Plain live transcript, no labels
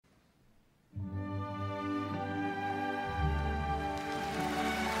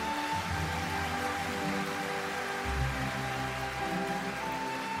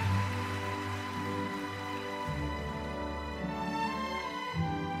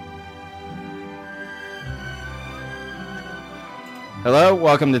Hello,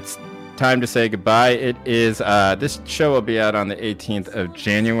 welcome to Time to Say Goodbye. It is this show will be out on the 18th of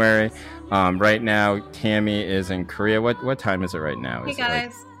January. Right now, Tammy is in Korea. What time is it right now? Hey is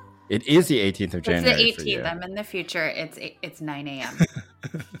guys, it is the 18th of January. it's the 18th. I'm in the future. It's 9 a.m.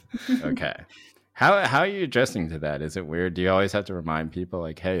 Okay. How are you adjusting to that? Is it weird? Do you always have to remind people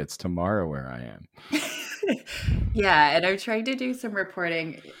like, hey, it's tomorrow where I am? Yeah, and I'm trying to do some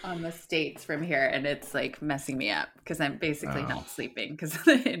reporting on the States from here, and it's like messing me up because I'm basically not sleeping because of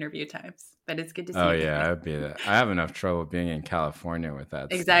the interview times. But it's good to see you. Oh yeah, I have enough trouble being in California with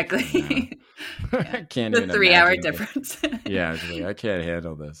that. Exactly. Stuff, I can't the even 3-hour imagine difference. Yeah, it's like, I can't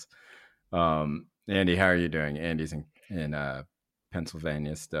handle this. Andy, how are you doing? Andy's in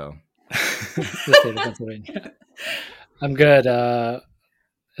Pennsylvania still. The state of Pennsylvania. I'm good.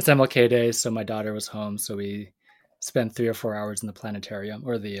 It's MLK Day, so my daughter was home, so we spent 3 or 4 hours in the planetarium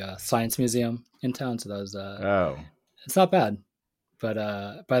or the science museum in town. So that was it's not bad,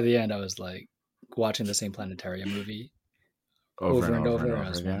 but by the end I was like watching the same planetarium movie over and over, and I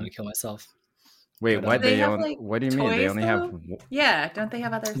was wanting to kill myself. Wait, but, what? What do you mean? They only have? Yeah, don't they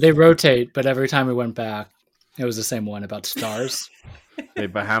have others? They rotate, but every time we went back, it was the same one about stars. Wait,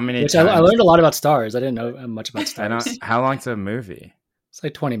 but how many? Which I learned a lot about stars. I didn't know much about stars. How long's the movie? It's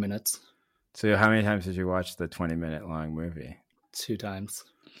like 20 minutes. So how many times did you watch the 20-minute long movie? 2 times.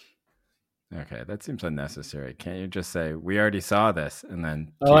 Okay, that seems unnecessary. Can't you just say, we already saw this, and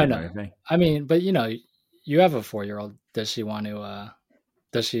then I know. I mean, but you have a 4-year-old. Does she want to,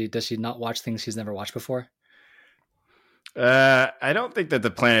 does she not watch things she's never watched before? I don't think that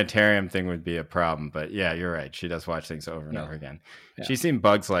the planetarium thing would be a problem, but yeah, you're right. She does watch things over and over again. Yeah. She's seen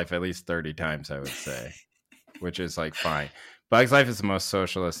Bug's Life at least 30 times, I would say, which is like fine. Bug's Life is the most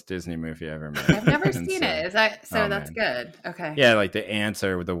socialist Disney movie ever made. I've never seen it. Is that so? That's good. Okay. Yeah, like the ants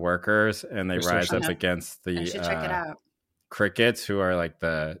are the workers, and they rise up against the. I should check it out. Crickets, who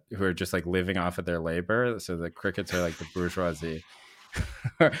are just like living off of their labor. So the crickets are like the bourgeoisie,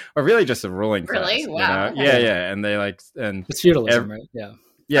 or really just the ruling class. Really? Wow. You know? Yeah, and they and it's feudalism, right? Yeah.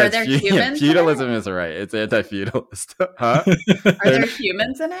 Yeah, are there humans? Feudalism is right. It's anti-feudalist, huh? Are there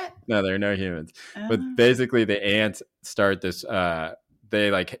humans in it? No, there are no humans. But basically, the ants start this. They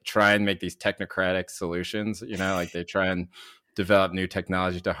like try and make these technocratic solutions. Like they try and develop new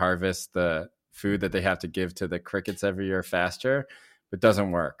technology to harvest the food that they have to give to the crickets every year faster. But it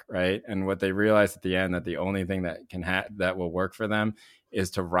doesn't work, right? And what they realize at the end that the only thing that that will work for them is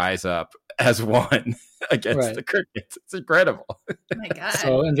to rise up as one against the crickets. It's incredible. Oh my God.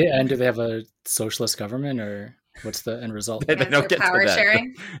 So in the end, do they have a socialist government, or what's the end result? They don't get power to that.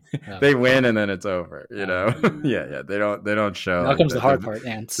 sharing. They win and then it's over. Yeah. They don't show. Now comes the hard part,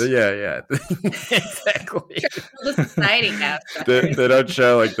 ants. Yeah. Exactly. The society now. They don't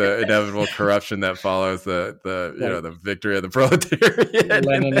show like the inevitable corruption that follows the victory of the proletariat.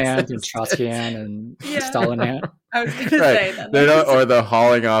 Lenin ant and Trotsky ant and Stalin ant. I was going to say that. They don't, or the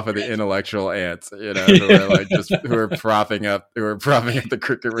hauling off of the intellectual ants, who are like who are propping up the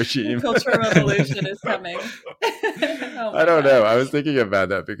cricket regime. The Cultural Revolution is coming. I don't know. I was thinking about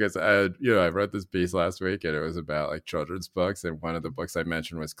that because I wrote this piece last week and it was about like children's books, and one of the books I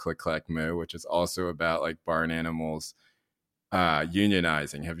mentioned was Click Clack Moo, which is also about like barn animals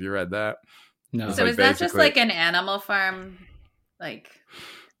unionizing. Have you read that? No. So is that just like an Animal Farm, like?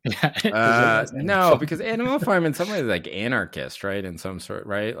 No, because Animal Farm in some ways is like anarchist, right? In some sort,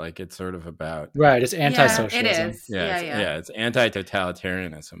 right? Like it's sort of about it's anti-socialism. Yeah, it is. It's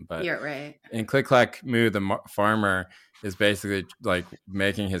anti-totalitarianism. But you're right. In Click Clack Moo, the farmer is basically like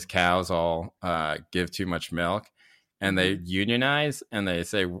making his cows all give too much milk, and they unionize, and they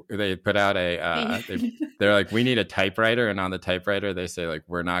say they put out they're like, we need a typewriter, and on the typewriter they say like,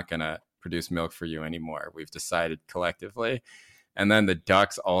 we're not gonna produce milk for you anymore. We've decided collectively. And then the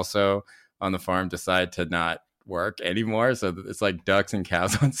ducks also on the farm decide to not work anymore. So it's like ducks and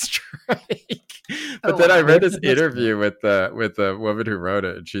cows on strike. But then I read this interview with the woman who wrote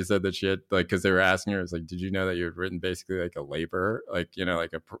it. And she said that she had because they were asking her, it's like, did you know that you had written basically like a labor, like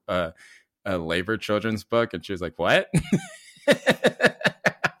a labor children's book? And she was like, what? But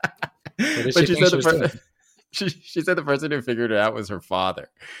she said the person who figured it out was her father,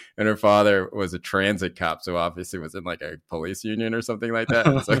 and her father was a transit cop, so obviously was in like a police union or something like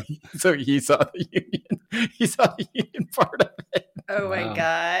that. So he saw the union. He saw the union part of it. Oh my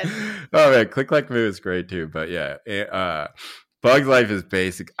God! Oh man, Click Clack Moo is great too. But yeah, Bug's Life is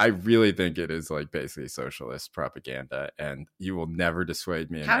basic. I really think it is like basically socialist propaganda, and you will never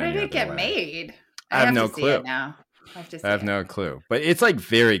dissuade me. How did it get made? I have no clue. Now. I have no clue, but it's like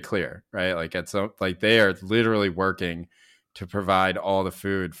very clear, right? Like they are literally working to provide all the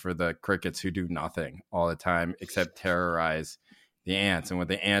food for the crickets who do nothing all the time except terrorize the ants. And what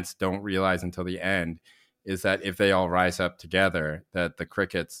the ants don't realize until the end is that if they all rise up together, that the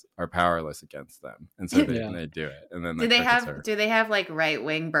crickets are powerless against them. And so they do it. And then do they have like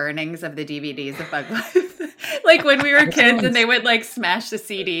right-wing burnings of the DVDs of Bug Life? Like when we were kids and they would like smash the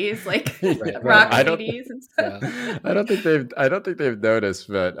CDs, like rock CDs and stuff. Yeah. I don't think they've noticed,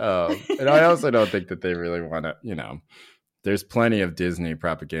 but and I also don't think that they really want to, you know, there's plenty of Disney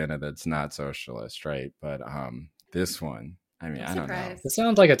propaganda that's not socialist, right? But this one, I mean, I don't know. It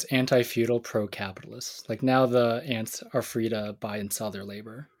sounds like it's anti-feudal, pro-capitalist. Like now the ants are free to buy and sell their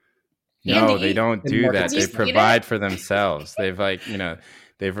labor. No, they don't do that. They provide for themselves. They've like, you know,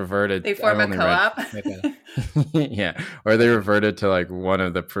 they've reverted. They form a co-op. Yeah, or they reverted to like one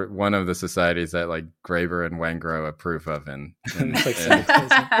of the societies that like Graeber and Wengrow approve of,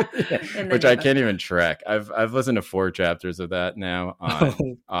 which I can't even track. I've listened to 4 chapters of that now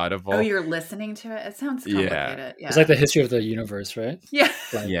on Audible. Oh, you're listening to it? It sounds complicated. Yeah. It's like the history of the universe, right? Yeah,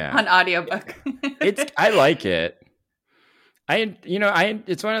 on audiobook. I like it.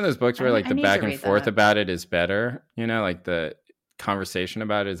 It's one of those books where like the back and forth about it is better. You know, like the conversation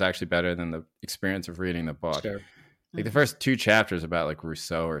about it is actually better than the experience of reading the book. Sure. Like the first 2 chapters about like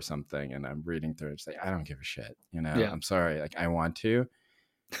Rousseau or something, and I'm reading through it, it's like, I don't give a shit. You know, I'm sorry. Like I want to.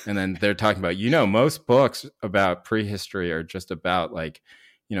 And then they're talking about, you know, most books about prehistory are just about like,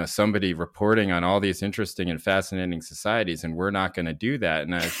 you know, somebody reporting on all these interesting and fascinating societies, and we're not going to do that.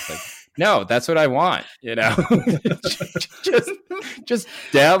 And I was just like, no, that's what I want, you know. just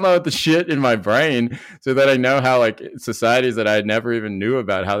download the shit in my brain so that I know how like societies that I never even knew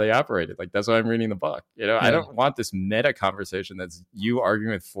about how they operated. Like that's why I'm reading the book. You know, I don't want this meta conversation that's you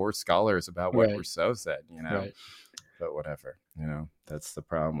arguing with 4 scholars about what Rousseau said, you know. Right. But whatever, you know, that's the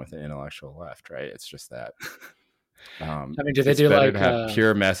problem with the intellectual left, right? It's just that. I mean, do they do like have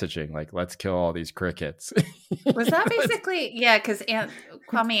pure messaging? Like, let's kill all these crickets. Was that basically, because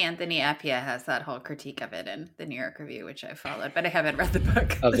Kwame Anthony Appiah has that whole critique of it in the New York Review, which I followed, but I haven't read the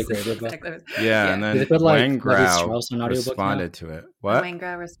book. Of the Graeber book. Yeah, and then Wengrow responded to it. What?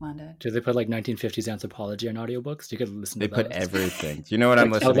 Wengrow responded. Do they put like 1950s anthropology on audiobooks? You could listen to those. They put everything. Do you know what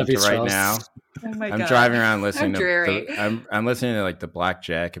I'm listening to right now? Oh my God. I'm driving around listening to I'm listening to like the Black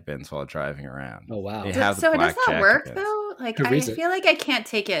Jacobins while driving around. Oh wow. So does that work though? Like I feel like I can't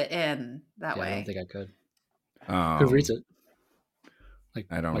take it in that way. I don't think I could. Who reads it? Like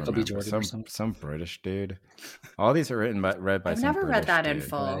I don't Michael remember. B. Jordan or something? Some British dude. All these are read by I've some never British read that dude. in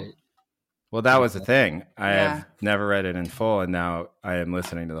full. Right. Well, that was the thing. I have never read it in full, and now I am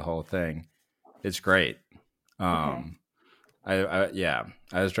listening to the whole thing. It's great. I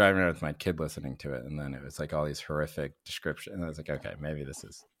was driving around with my kid listening to it, and then it was like all these horrific descriptions, and I was like, okay, maybe this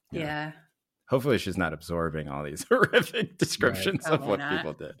is know, hopefully she's not absorbing all these horrific descriptions of what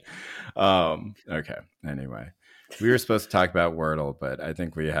people did. Okay. Anyway, we were supposed to talk about Wordle, but I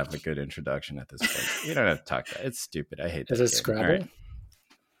think we have a good introduction at this point. We don't have to talk about it. It's stupid. I hate that. Is it Scrabble? Right.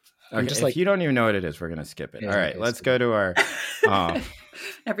 Okay, if you don't even know what it is, we're going to skip it. All right, let's go to our...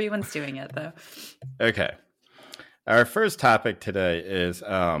 Everyone's doing it, though. Okay. Our first topic today is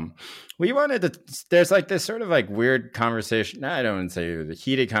we wanted to, there's like this sort of like weird conversation. No, I don't want to say it was a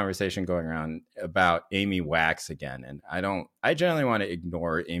heated conversation going around about Amy Wax again. And I generally want to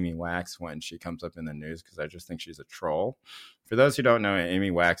ignore Amy Wax when she comes up in the news because I just think she's a troll. For those who don't know,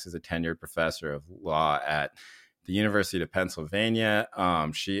 Amy Wax is a tenured professor of law at the University of Pennsylvania.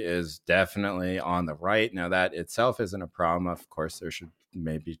 She is definitely on the right. Now that itself isn't a problem. Of course, there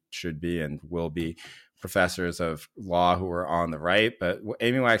should be and will be professors of law who are on the right, but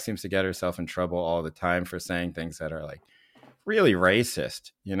Amy Wax seems to get herself in trouble all the time for saying things that are like really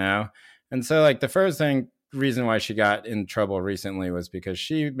racist, you know? And so like the first reason why she got in trouble recently was because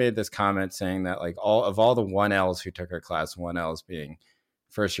she made this comment saying that like all the 1Ls who took her class, 1Ls being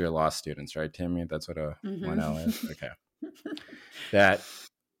first year law students, right, Tammy? That's what a 1L is. Okay. That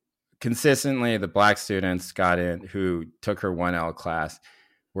consistently the black students got in who took her 1L class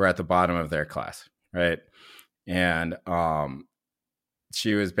were at the bottom of their class. Right. And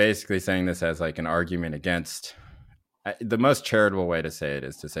she was basically saying this as like an argument against the most charitable way to say it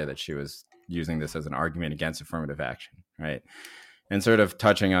is to say that she was using this as an argument against affirmative action. Right. And sort of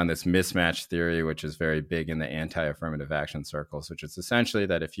touching on this mismatch theory, which is very big in the anti-affirmative action circles, which is essentially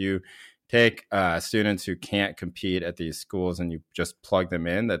that if you take students who can't compete at these schools and you just plug them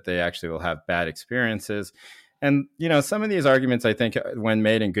in, that they actually will have bad experiences. And, you know, some of these arguments, I think, when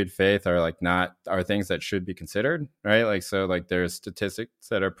made in good faith are things that should be considered, right? Like, so like there's statistics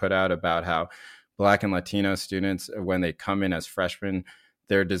that are put out about how Black and Latino students, when they come in as freshmen,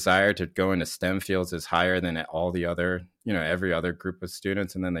 their desire to go into STEM fields is higher than all the other, every other group of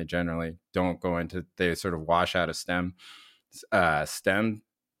students. And then they generally don't go into, they sort of wash out of STEM. STEM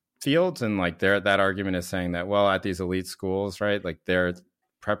fields, and like that argument is saying that, well, at these elite schools, right, like their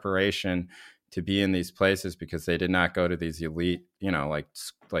preparation to be in these places because they did not go to these elite, like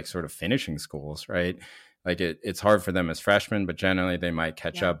sort of finishing schools, right? Like it's hard for them as freshmen, but generally they might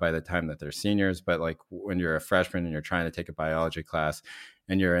catch up by the time that they're seniors. But like when you're a freshman and you're trying to take a biology class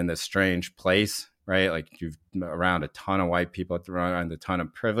and you're in this strange place, right? Like you've around a ton of white people, around a ton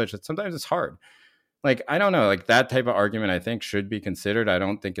of privilege, that sometimes it's hard. Like, I don't know, like that type of argument I think should be considered. I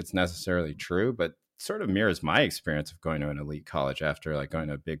don't think it's necessarily true, but sort of mirrors my experience of going to an elite college after like going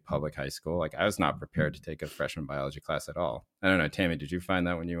to a big public high school. Like I was not prepared to take a freshman biology class at all. I don't know, Tammy, did you find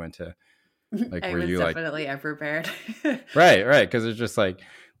that when you went to like, I were was you definitely unprepared. Right. Cause it's just like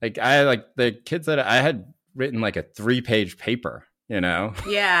I like the kids that I had written like a 3-page paper. Yeah,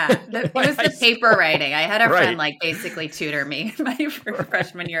 it was the paper writing. I had a friend like basically tutor me my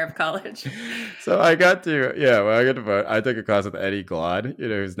freshman year of college. So I got to vote. I took a class with Eddie Glaude,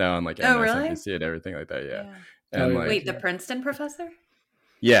 who's now on like MSNBC and everything like that. Yeah. And wait, the Princeton professor?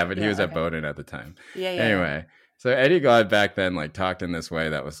 Yeah, but he was at Bowdoin at the time. Yeah. Anyway, so Eddie Glaude back then like talked in this way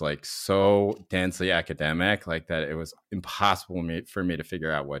that was like so densely academic, like that it was impossible for me to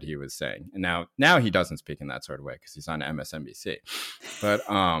figure out what he was saying. And now he doesn't speak in that sort of way because he's on MSNBC. But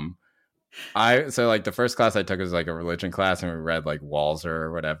so like the first class I took was like a religion class, and we read like Walzer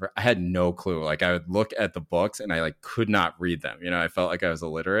or whatever. I had no clue. Like I would look at the books and I like could not read them. I felt like I was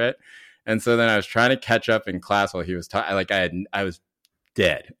illiterate. And so then I was trying to catch up in class while he was talking. Like I was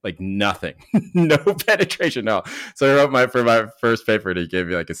dead, like nothing, no penetration at all. So I wrote for my first paper, and he gave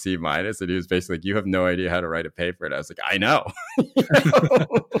me like a C-, and he was basically like, you have no idea how to write a paper. And I was like, I know.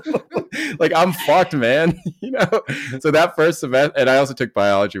 Like I'm fucked, man. So that first semester, and I also took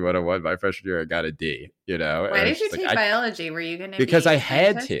biology 101 my freshman year. I got a D. Why did you take biology? Were you going to? Because I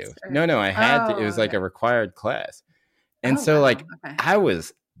had to. Or? No, I had to. It was like a required class, and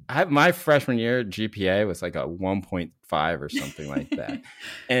my freshman year GPA was like a 1.5 or something like that.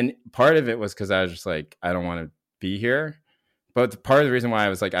 And part of it was because I was just like, I don't want to be here. But part of the reason why I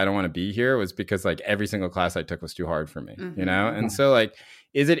was like, I don't want to be here was because like every single class I took was too hard for me, And so like,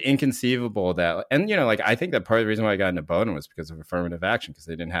 is it inconceivable that, and like, I think that part of the reason why I got into Bowdoin was because of affirmative action, because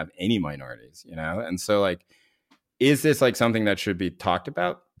they didn't have any minorities, And so like, is this like something that should be talked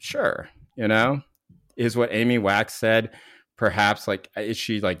about? Sure. Is what Amy Wax said, perhaps like, is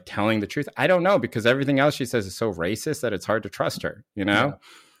she like telling the truth? I don't know, because everything else she says is so racist that it's hard to trust her, Yeah.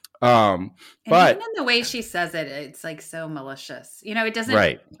 But even the way she says it, it's like so malicious. It doesn't.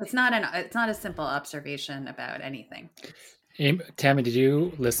 Right. It's not a simple observation about anything. Tammy, did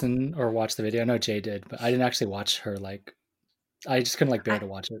you listen or watch the video? I know Jay did, but I didn't actually watch her. Like, I just couldn't bear to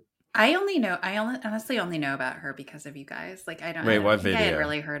watch it. I honestly only know about her because of you guys. Like, I don't. Wait, what video? I had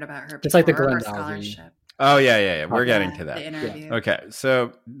really heard about her. It's like the Glenn scholarship. Oh, yeah. We're getting to that. The interview. Yeah. Okay.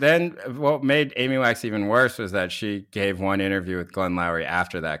 So then what made Amy Wax even worse was that she gave one interview with Glenn Loury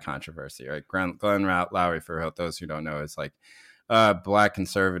after that controversy, right? Glenn Loury, for those who don't know, is like a Black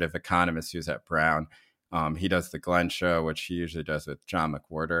conservative economist who's at Brown. He does the Glenn Show, which he usually does with John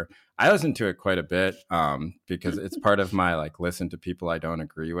McWhorter. I listen to it quite a bit because it's part of my like listen to people I don't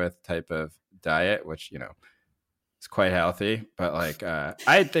agree with type of diet, which, it's quite healthy, but like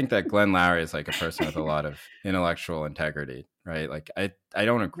I think that Glenn Loury is like a person with a lot of intellectual integrity, right? Like I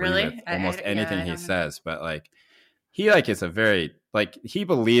don't agree with almost anything he says, but like he like is a very like he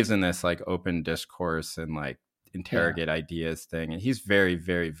believes in this like open discourse and like interrogate ideas thing, and he's very,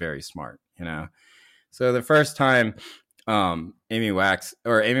 very, very smart, So the first time Amy Wax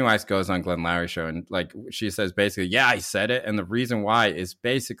goes on Glenn Loury's show, and like she says basically, yeah, I said it, and the reason why is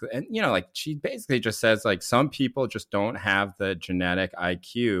basically, and like she basically just says like some people just don't have the genetic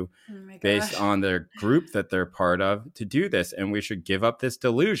IQ based on their group that they're part of to do this, and we should give up this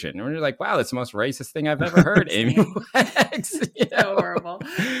delusion. And we're like, wow, that's the most racist thing I've ever heard. Amy Wax, so horrible.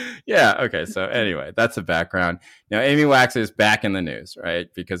 Yeah. Okay. So anyway, that's the background. Now Amy Wax is back in the news, right?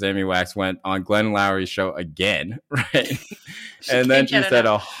 Because Amy Wax went on Glenn Loury's show again, right? And then she said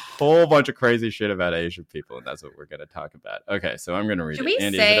a whole bunch of crazy shit about Asian people, and that's what we're going to talk about. Okay, so I'm going to read it. Should we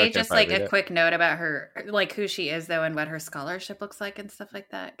say just like a quick note about her, like who she is though, and what her scholarship looks like and stuff like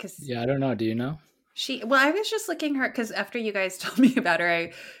that? Because I don't know. Do you know? I was just looking her because after you guys told me about her,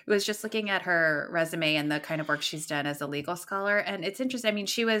 I was just looking at her resume and the kind of work she's done as a legal scholar, and it's interesting. I mean,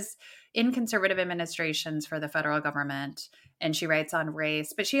 she was in conservative administrations for the federal government, and she writes on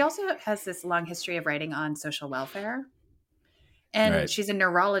race, but she also has this long history of writing on social welfare. And she's a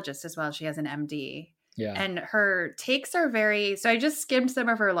neurologist as well. She has an MD. Yeah. And her takes are so I just skimmed some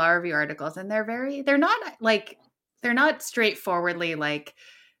of her law review articles, and they're not straightforwardly like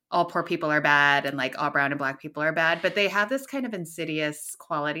all poor people are bad and like all brown and black people are bad, but they have this kind of insidious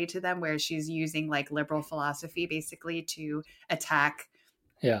quality to them where she's using like liberal philosophy basically to attack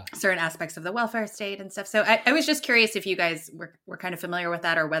certain aspects of the welfare state and stuff. So I was just curious if you guys were kind of familiar with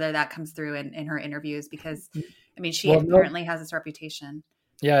that, or whether that comes through in her interviews, because I mean, she apparently has this reputation.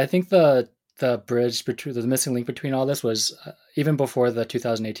 Yeah, I think the bridge between the missing link between all this was even before the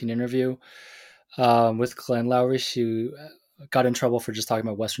 2018 interview with Glenn Loury. She got in trouble for just talking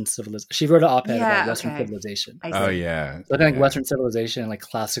about Western civilization. She wrote an op-ed about Western civilization. Oh yeah, so I think Western civilization and like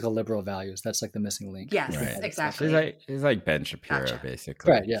classical liberal values. That's like the missing link. Yes, right. Exactly. He's like Ben Shapiro,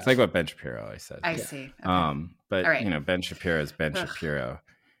 basically. Right. Yeah. It's like what Ben Shapiro always said. I see. Okay. But you know, Ben Shapiro is Ben Shapiro,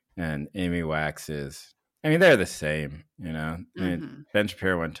 and Amy Wax is. I mean, they're the same. You know, I mean, Ben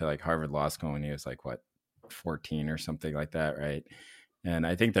Shapiro went to like Harvard Law School when he was like 14 or something like that, right? And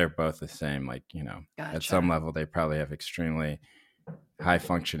I think they're both the same. Like, you know, at some level, they probably have extremely high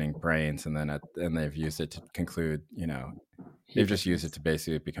functioning brains. And then they've used it to conclude, you know, they've just used it to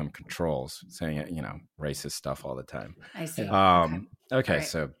basically become controls, saying, you know, racist stuff all the time. I see. Okay. Right.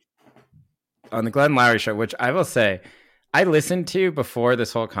 So on the Glenn Loury show, which I will say I listened to before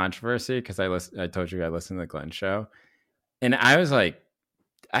this whole controversy, because I told you I listened to the Glenn show. And I was like,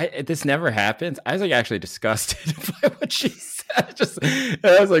 this never happens. I was like actually disgusted by what she said.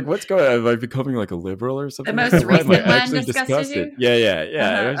 I was like, what's going on? Am I becoming like a liberal or something? The most recent one disgusted you?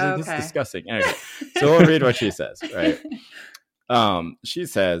 Yeah. This is disgusting. Anyway, so we'll read what she says, right? She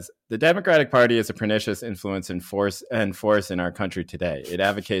says, the Democratic Party is a pernicious influence and force in our country today. It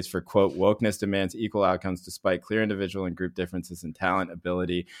advocates for, quote, wokeness, demands equal outcomes despite clear individual and group differences in talent,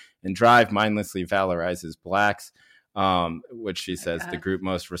 ability, and drive, mindlessly valorizes blacks. Which she says the group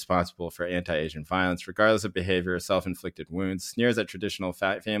most responsible for anti-Asian violence, regardless of behavior or self-inflicted wounds, sneers at traditional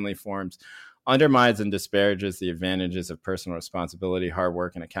family forms, undermines and disparages the advantages of personal responsibility, hard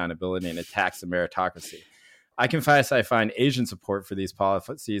work, and accountability, and attacks the meritocracy. I confess I find Asian support for these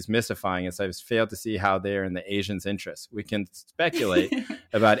policies mystifying, as I've failed to see how they are in the Asians' interests. We can speculate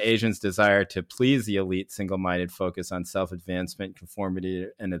about Asians' desire to please the elite, single-minded focus on self-advancement, conformity,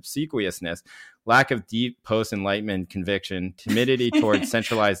 and obsequiousness, lack of deep post-Enlightenment conviction, timidity towards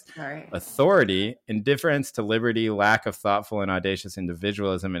centralized authority, indifference to liberty, lack of thoughtful and audacious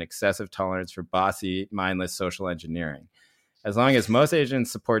individualism, and excessive tolerance for bossy, mindless social engineering. As long as most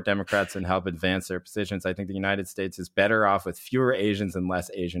Asians support Democrats and help advance their positions, I think the United States is better off with fewer Asians and less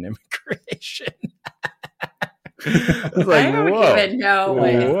Asian immigration. I don't even know what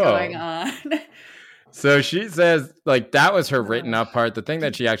is going on. So she says, like, that was her written up part. The thing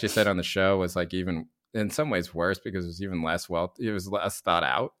that she actually said on the show was like even in some ways worse, because it was even less it was less thought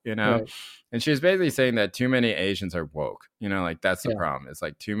out, you know? Right. And she was basically saying that too many Asians are woke, you know, like that's the problem. It's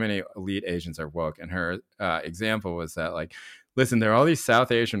like too many elite Asians are woke. And her example was that, like, listen, there are all these South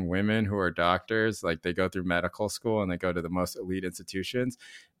Asian women who are doctors, like they go through medical school and they go to the most elite institutions,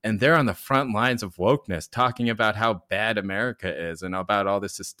 and they're on the front lines of wokeness, talking about how bad America is and about all the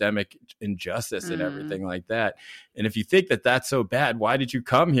systemic injustice and everything like that. And if you think that that's so bad, why did you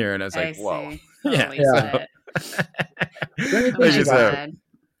come here? And I was like, whoa.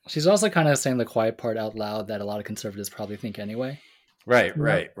 She's also kind of saying the quiet part out loud that a lot of conservatives probably think anyway. Right.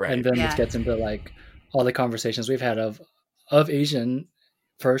 And then this gets into like all the conversations we've had of Asian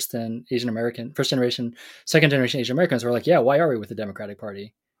first and Asian American, first generation, second generation Asian Americans who are like, yeah, why are we with the Democratic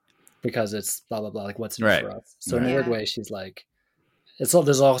Party? Because it's blah, blah, blah, like what's in it for us. So in a weird way, she's like, there's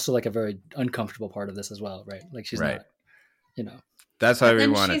also like a very uncomfortable part of this as well, right? Like she's not, you know. That's why we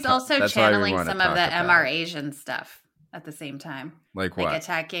want to. She's also channeling some of the MR Asian stuff at the same time. Like what? Like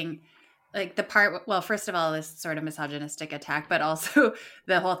attacking, like the part, well, first of all, this sort of misogynistic attack, but also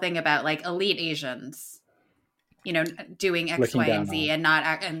the whole thing about like elite Asians, you know, doing X, looking Y, and Z and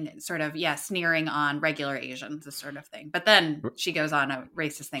not, and sort of, sneering on regular Asians, this sort of thing. But then she goes on a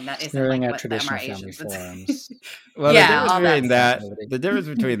racist thing that isn't sneering like what the MR Asians would say. Well, the difference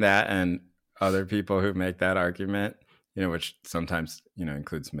between that and other people who make that argument, you know, which sometimes, you know,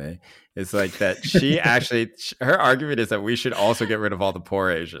 includes me, is like that she actually, her argument is that we should also get rid of all the poor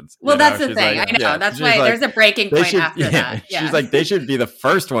Asians. Well, that's the thing. Like, I know. That's why there's a breaking point after that. Yeah. She's like, they should be the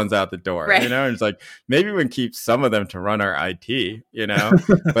first ones out the door, you know? And it's like, maybe we can keep some of them to run our IT, you know?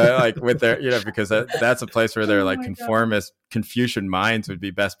 But like with their, you know, because that's a place where their like conformist Confucian minds would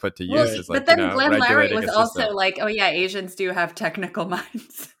be best put to use. Well, is like, but then Glenn Loury was also like, oh yeah, Asians do have technical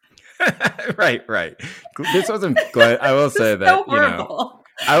minds. Right. This wasn't Glenn. I will say that, so you know,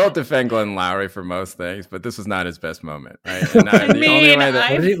 I will defend Glenn Loury for most things, but this was not his best moment, right? And I didn't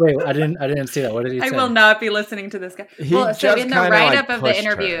see that. What did he say? I will not be listening to this guy. So in the write-up of the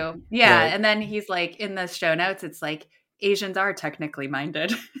interview, and then he's like, in the show notes, it's like, Asians are technically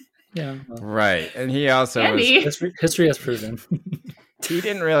minded. Yeah, well, Right. And he also Andy. history has proven. he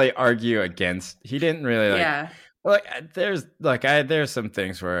didn't really argue against. He didn't really like. Yeah. There's some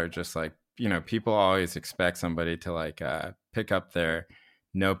things where just like, people always expect somebody to like pick up their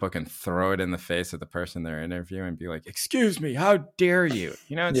notebook and throw it in the face of the person they're interviewing and be like, excuse me, how dare you?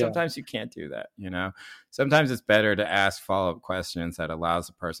 And sometimes you can't do that. Sometimes it's better to ask follow-up questions that allows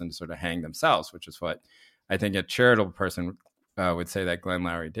the person to sort of hang themselves, which is what I think a charitable person would say that Glenn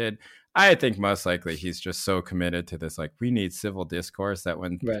Lowry did. I think most likely he's just so committed to this, like, we need civil discourse, that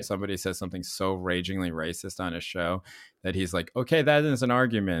when somebody says something so ragingly racist on a show that he's like, okay, that is an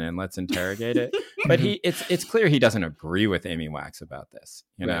argument and let's interrogate it. But it's clear he doesn't agree with Amy Wax about this,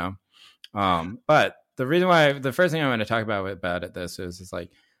 you know? But the reason why, the first thing I want to talk about this is like,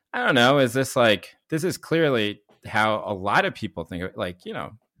 I don't know, is this like, this is clearly how a lot of people think of, like,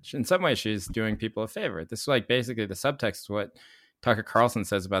 in some ways she's doing people a favor. This is like basically the subtext to what Tucker Carlson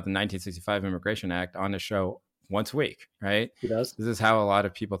says about the 1965 Immigration Act on the show once a week, right? He does. This is how a lot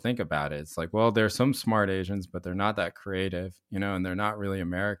of people think about it. It's like, well, there's some smart Asians, but they're not that creative, and they're not really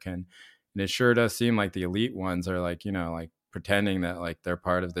American. And it sure does seem like the elite ones are like, like pretending that like they're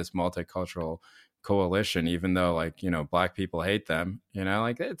part of this multicultural coalition, even though like, Black people hate them,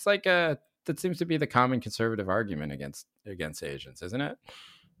 like it's like that seems to be the common conservative argument against Asians, isn't it?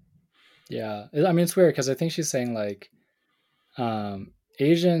 Yeah. I mean, it's weird because I think she's saying like,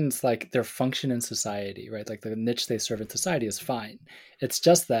 Asians, like their function in society, right? Like the niche they serve in society is fine. It's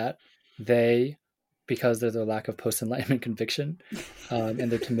just that they, because of their lack of post-Enlightenment conviction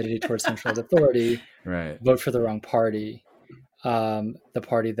and their timidity towards centralized authority, vote for the wrong party. The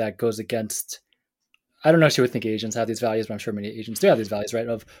party that goes against, I don't know if she would think Asians have these values, but I'm sure many Asians do have these values, right?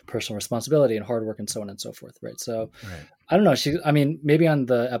 Of personal responsibility and hard work and so on and so forth, right? So I don't know. Maybe on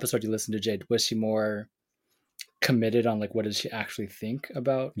the episode you listened to, Jade, was she more committed on like what does she actually think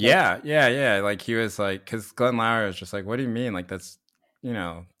about? Like he was like, because Glenn Lowry was just like, what do you mean? Like that's,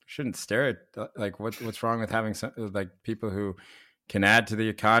 shouldn't stare at like what's wrong with having some like people who can add to the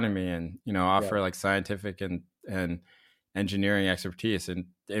economy and offer like scientific and engineering expertise. And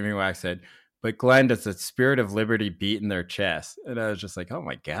Amy Wax said, but Glenn, does the spirit of liberty beat in their chest? And I was just like, oh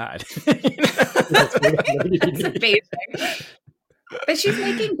my God. It's amazing. But she's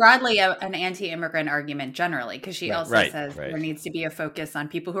making broadly an anti-immigrant argument generally, because she also says there needs to be a focus on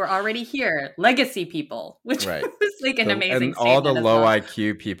people who are already here, legacy people, which was like an amazing and all the low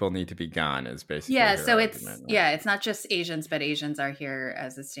IQ people need to be gone is basically so argument, it's not just Asians, but Asians are here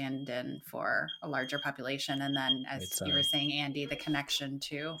as a stand-in for a larger population. And then as you were saying, Andy, the connection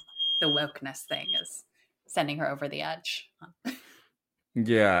to the wokeness thing is sending her over the edge.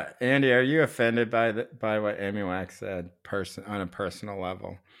 Yeah, Andy, are you offended by what Amy Wax said on a personal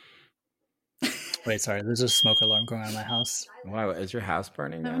level? Wait, sorry, there's a smoke alarm going on in my house. Wow, is your house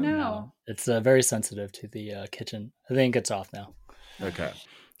burning down? No. It's very sensitive to the kitchen. I think it's off now. Okay.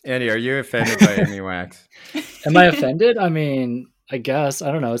 Andy, are you offended by Amy Wax? Am I offended? I mean, I guess.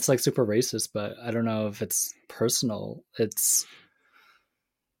 I don't know. It's like super racist, but I don't know if it's personal. It's...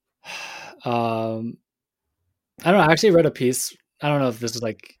 I don't know. I actually read a piece. I don't know if this is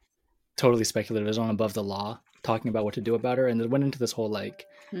like totally speculative. It's on Above the Law talking about what to do about her. And it went into this whole like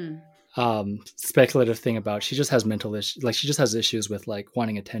speculative thing about she just has mental issues. Like she just has issues with like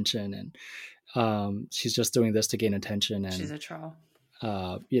wanting attention and she's just doing this to gain attention. And she's a troll.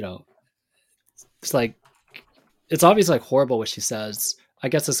 It's like, it's obviously like horrible what she says. I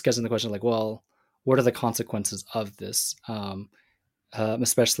guess this gets in the question like, well, what are the consequences of this?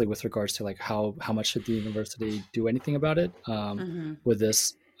 Especially with regards to like how much should the university do anything about it? Would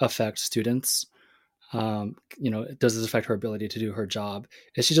this affect students? Does this affect her ability to do her job?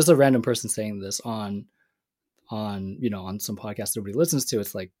 Is she just a random person saying this on some podcast nobody listens to?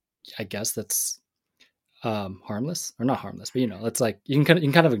 It's like, I guess that's harmless or not harmless, but it's like you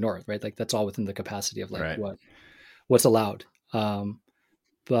can kind of ignore it, right? Like that's all within the capacity of like what's allowed.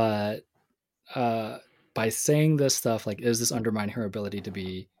 But by saying this stuff, like, is this undermining her ability to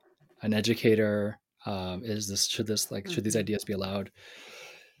be an educator? Should these ideas be allowed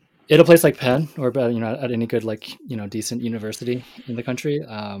at a place like Penn or at any good decent university in the country?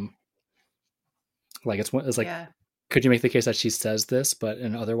 Could you make the case that she says this, but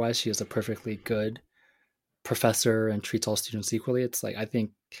and otherwise she is a perfectly good professor and treats all students equally? It's like, I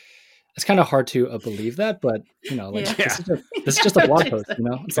think it's kind of hard to believe that, but this is just a blog post.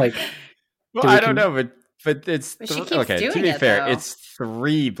 It's like, well, I don't know, but it's okay. To be fair, it's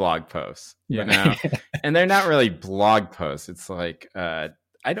 3 blog posts, and they're not really blog posts. It's like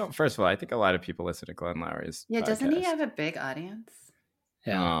first of all, I think a lot of people listen to Glenn Lowry's podcast. Doesn't he have a big audience?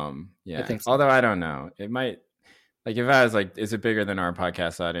 Yeah. I think so. Although I don't know, it might. Like if I was like, is it bigger than our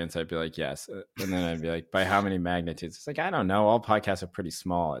podcast audience? I'd be like, yes. And then I'd be like, by how many magnitudes? It's like, I don't know. All podcasts are pretty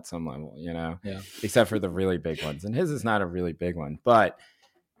small at some level, you know, except for the really big ones. And his is not a really big one. But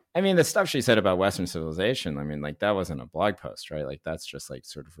I mean, the stuff she said about Western civilization, I mean, like that wasn't a blog post, right? Like that's just like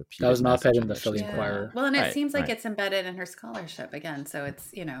sort of repeated. That was not fed in the Philly Inquirer. Well, and it seems like it's embedded in her scholarship again. So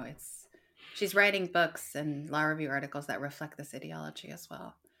it's, you know, she's writing books and law review articles that reflect this ideology as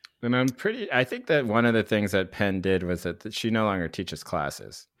well. And I think that one of the things that Penn did was that she no longer teaches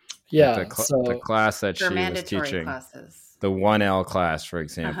classes. Yeah. Like the class that she was teaching, classes. The 1L class, for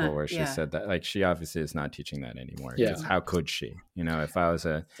example, where she said that, like, she obviously is not teaching that anymore. Yeah. How could she? You know, if I was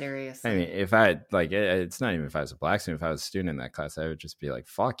seriously, I mean, if I like, it's not even if I was a black student, if I was a student in that class, I would just be like,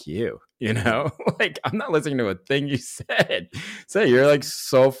 fuck you, you know, like, I'm not listening to a thing you said. Say, you're like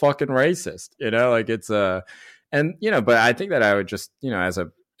so fucking racist, you know, like and, you know, but I think that I would just, you know,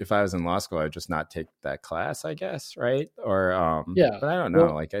 if I was in law school, I would just not take that class, I guess. Right. Or, but I don't know.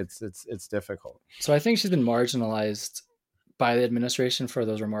 Well, like it's difficult. So I think she's been marginalized by the administration for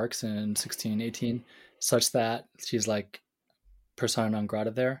those remarks in 1618, such that she's like persona non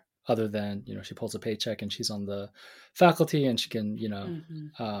grata there, other than, you know, she pulls a paycheck and she's on the faculty and she can, you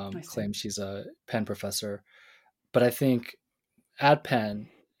know, claim she's a Penn professor. But I think at Penn,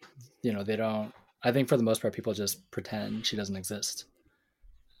 you know, I think for the most part, people just pretend she doesn't exist.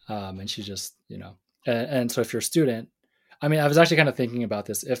 And she just, you know, and so if you're a student, I mean, I was actually kind of thinking about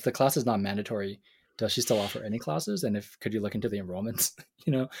this. If the class is not mandatory, does she still offer any classes? And could you look into the enrollments,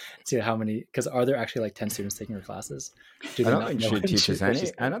 you know, see how many, because are there actually like 10 students taking her classes? I don't think she teaches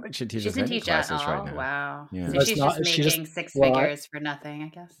any. I don't think she teaches any classes right now. Wow. Yeah. So she's just making six figures for nothing, I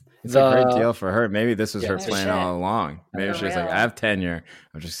guess. It's a great deal for her. Maybe this was her plan all along. Maybe she's like, I have tenure.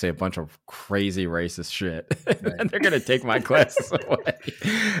 I'll just say a bunch of crazy racist shit. And they're going to take my classes away.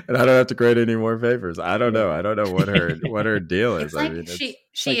 And I don't have to grade any more papers. I don't know. I don't know what her deal is. Like, I mean, she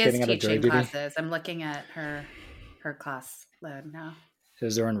is teaching classes. I'm looking at her class load now.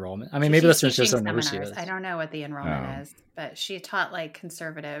 Is there enrollment? I mean, maybe the students just don't know who she is. I don't know what the enrollment is, but she taught like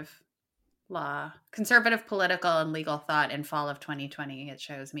conservative political and legal thought in fall of 2020. It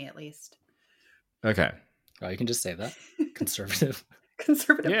shows me, at least. Okay. Oh, you can just say that. Conservative.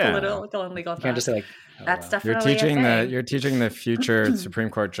 Political and legal thought. You can't just say like, that's definitely you're teaching the future Supreme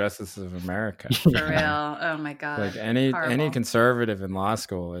Court justices of America. For real. Oh my God. Like any conservative in law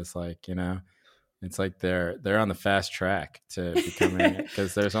school is like, you know, it's like they're on the fast track to becoming,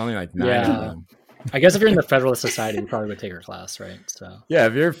 because there's only like 9 of them. I guess if you're in the Federalist Society, you probably would take her class, right? So yeah,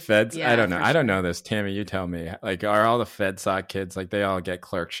 if you're feds, I don't know. I don't know this. Tammy, you tell me. Like, are all the FedSoc kids, like, they all get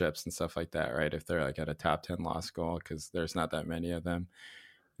clerkships and stuff like that, right? If they're like at a top 10 law school, because there's not that many of them,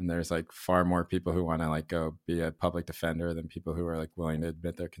 and there's like far more people who want to like go be a public defender than people who are like willing to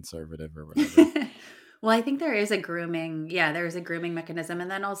admit they're conservative or whatever. Well, I think there is a grooming mechanism. And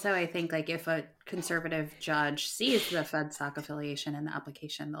then also I think like if a conservative judge sees the FedSoc affiliation in the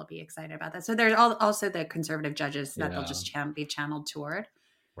application, they'll be excited about that. So there's also the conservative judges that they'll just be channeled toward.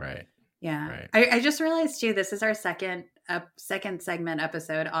 Right. Yeah. Right. I just realized too, this is our second segment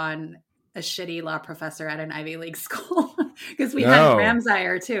episode on a shitty law professor at an Ivy League school, because we had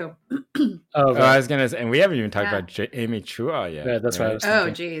Ramsire too. I was going to say, and we haven't even talked about Amy Chua yet. Yeah, that's right. Oh,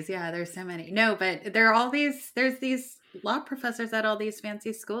 geez. Yeah, there's so many. No, but there's these law professors at all these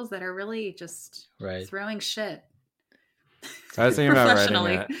fancy schools that are really just throwing shit. I was thinking about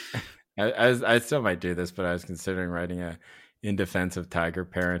writing I still might do this, but I was considering writing a in defense of tiger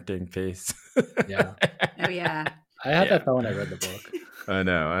parenting piece. Yeah. Oh, yeah. I had that thought when I read the book. I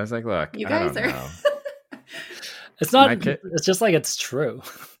know. I was like, look, you guys are. It's not. It's just like it's true.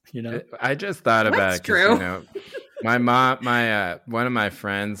 You know. I just thought about it. True. You know, my mom, one of my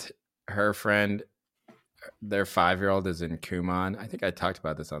friends, her friend, their 5-year-old is in Kumon. I think I talked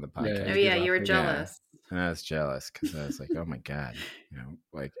about this on the podcast. Oh yeah, you were jealous. Yeah. And I was jealous because I was like, oh my God, you know,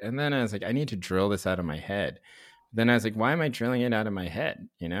 like. And then I was like, I need to drill this out of my head. Then I was like, why am I drilling it out of my head?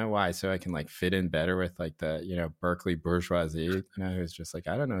 You know, why? So I can like fit in better with like the, you know, Berkeley bourgeoisie. And I was just like,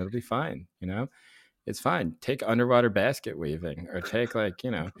 I don't know, it'll be fine. You know, it's fine. Take underwater basket weaving, or take like,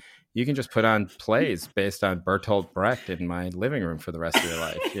 you know, you can just put on plays based on Bertolt Brecht in my living room for the rest of your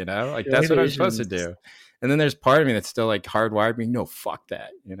life. You know, like that's what I'm supposed to do. And then there's part of me that's still like hardwired me. No, fuck that.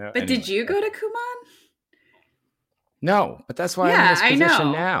 You know. But did you go to Kumon? No, but that's why I'm in this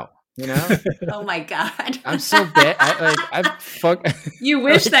position now. You know? Oh my God. I'm so bad. You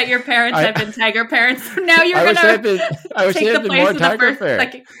wish that your parents had been tiger parents. Now you're going to take the place of the first.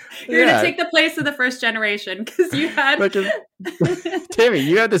 Like, you're going to take the place of the first generation, because you had. Tammy,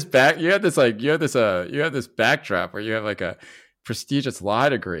 you had this backdrop where you have like a prestigious law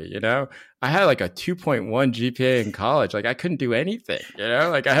degree. You know, I had like a 2.1 GPA in college. Like I couldn't do anything,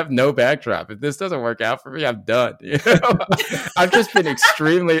 like I have no backdrop. If this doesn't work out for me, I'm done. I've been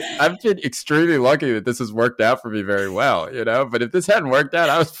extremely lucky that this has worked out for me very well, but if this hadn't worked out,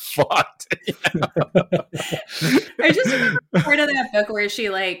 I was fucked. I just remember part of that book where she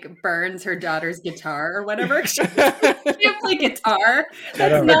like burns her daughter's guitar or whatever. She can't play guitar.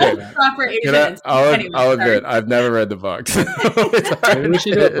 That's not proper Asian. I'll admit, I've never read the books. Maybe we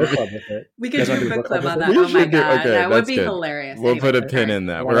should do a book club with it. We could do a book club on that. Oh my god, that would be hilarious. We'll put a pin in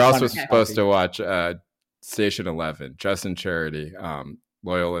that. We're also supposed to watch Station 11. Justin Charity,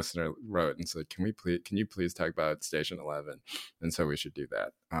 loyal listener, wrote and said, "Can you please talk about Station 11?" And so we should do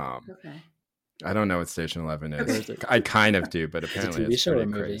that. Okay. I don't know what Station 11 is. I kind of do, but apparently it's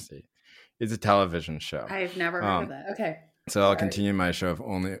pretty crazy. It's a television show. I've never heard of that. Okay. So I'll continue my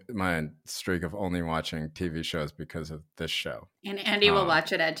streak of only watching TV shows because of this show. And Andy will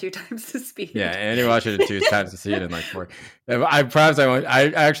watch it at 2 times the speed. Yeah, Andy watched it at 2 times the speed and like 4. I promise I won't.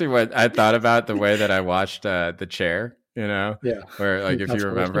 I thought about the way that I watched The Chair. Where like if you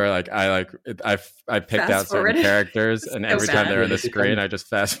remember, like I picked out certain characters, and every time they're on the screen, I just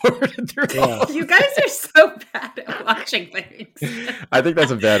fast forwarded through. All. You guys are so bad at watching things. I think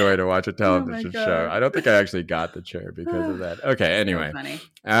that's a bad way to watch a television show. I don't think I actually got The Chair because of that. Okay, anyway,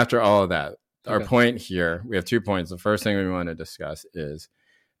 after all of that, our point here, we have 2 points. The first thing we want to discuss is,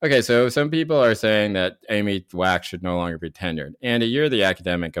 okay, so some people are saying that Amy Wax should no longer be tenured. Andy, you're the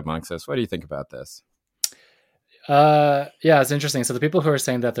academic amongst us. What do you think about this? Yeah, it's interesting. So the people who are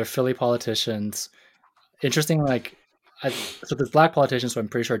saying that they're Philly politicians, interesting. So there's black politicians who I'm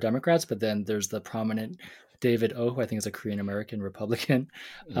pretty sure are Democrats, but then there's the prominent David O, who I think is a Korean American Republican.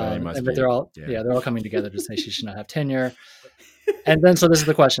 But they're all they're all coming together to say she should not have tenure. And then so this is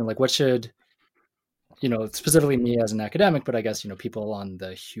the question: like, what should specifically me as an academic, but I guess people on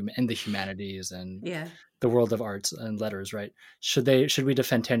the humanities and the world of arts and letters, right? Should we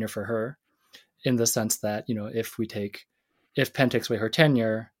defend tenure for her? In the sense that, if Penn takes away her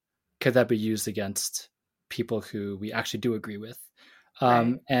tenure, could that be used against people who we actually do agree with?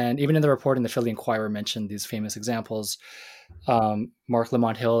 Right. And even in the report in the Philly Inquirer mentioned these famous examples. Mark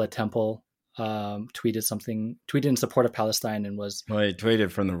Lamont Hill at Temple tweeted in support of Palestine and was... Well, he tweeted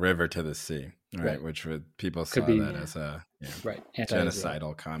from the river to the sea, right? Which people saw that as a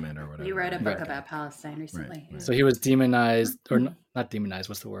genocidal comment or whatever. You wrote a book about Palestine recently. Right. So he was demonized, or not demonized,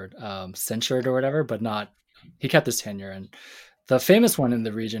 what's the word? Censured or whatever, but he kept his tenure. And the famous one in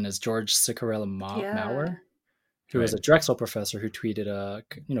the region is George Cicarella Maurer, who was a Drexel professor who tweeted a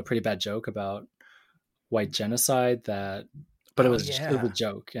pretty bad joke about white genocide but it was a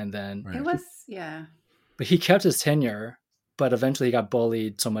joke. And then it was, but he kept his tenure, but eventually he got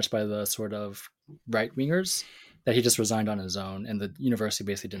bullied so much by the sort of right wingers that he just resigned on his own, and the university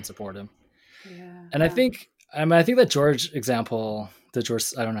basically didn't support him. Yeah. And I think that George example, I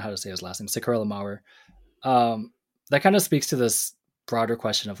don't know how to say his last name, Cicarella Maurer, that kind of speaks to this broader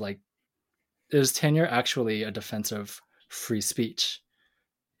question of like, is tenure actually a defense of free speech?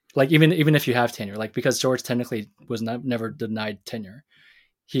 Like even if you have tenure, like because George technically was never denied tenure,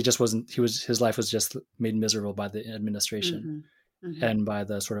 he just wasn't. His life was just made miserable by the administration and by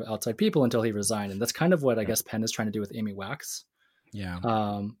the sort of outside people until he resigned, and that's kind of what I guess Penn is trying to do with Amy Wax.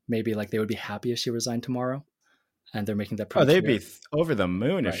 Yeah. Maybe like they would be happy if she resigned tomorrow, and they're making that. They'd be over the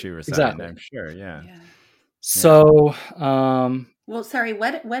moon if she resigned. Exactly. I'm sure. Yeah. So. Well, sorry,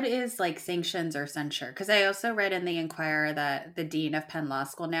 what is like sanctions or censure? Because I also read in the Inquirer that the dean of Penn Law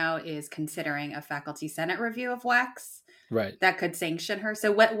School now is considering a faculty senate review of Wax. Right. That could sanction her. So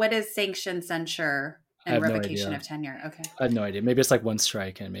what is sanction, censure, and revocation of tenure? Okay. I have no idea. Maybe it's like one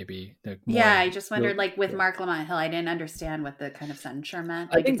strike and maybe... I just wondered, like with Mark Lamont Hill, I didn't understand what the kind of censure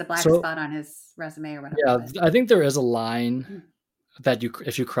meant. Like it's a black spot on his resume or whatever. Yeah, I think there is a line that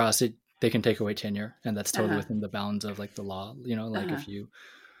if you cross it, they can take away tenure, and that's totally within the bounds of like the law, if you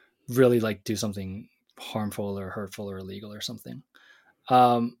really like do something harmful or hurtful or illegal or something.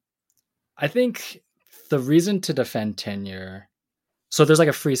 I think the reason to defend tenure, so there's like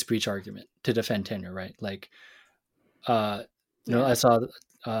a free speech argument to defend tenure, right? Like, I saw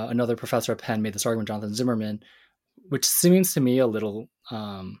another professor at Penn made this argument, Jonathan Zimmerman, which seems to me a little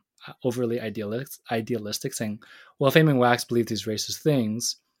overly idealistic, saying, well, if Amy Wax believed these racist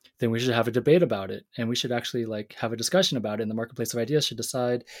things, then we should have a debate about it, and we should actually like have a discussion about it, and the marketplace of ideas should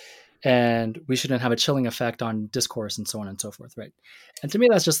decide, and we shouldn't have a chilling effect on discourse and so on and so forth, right? And to me,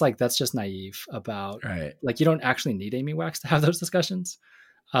 that's just naive about like you don't actually need Amy Wax to have those discussions,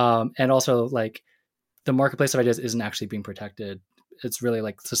 and also like the marketplace of ideas isn't actually being protected. It's really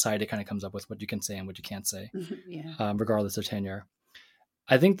like society kind of comes up with what you can say and what you can't say, regardless of tenure.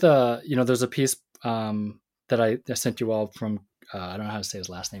 I think there's a piece that I sent you all from, I don't know how to say his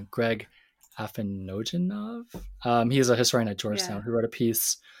last name, Greg Afinogenov. He is a historian at Georgetown who wrote a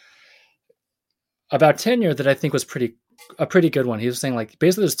piece about tenure that I think was a pretty good one. He was saying like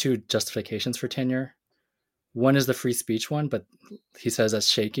basically there's two justifications for tenure. One is the free speech one, but he says that's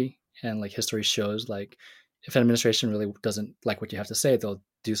shaky, and like history shows like if an administration really doesn't like what you have to say, they'll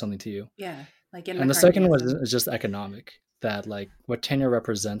do something to you. Yeah, like and the second one is just economic. That like what tenure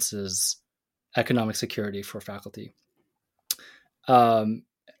represents is economic security for faculty. And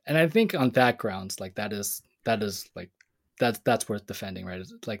I think on that grounds, like that is like that's worth defending, right?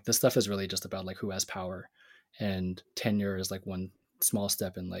 Like this stuff is really just about like who has power, and tenure is like one small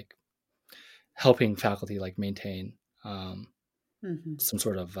step in like helping faculty like maintain some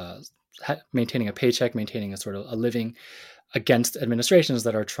sort of maintaining a paycheck, maintaining a sort of a living against administrations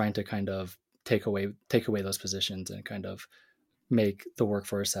that are trying to kind of take away those positions and kind of make the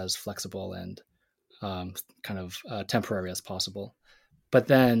workforce as flexible and kind of temporary as possible. But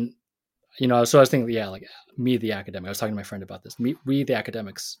then, so I was thinking, like me, the academic, I was talking to my friend about this. We, the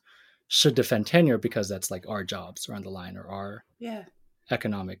academics, should defend tenure because that's like our jobs are on the line, or our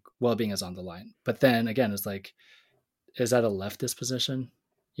economic well-being is on the line. But then again, it's like, is that a leftist position?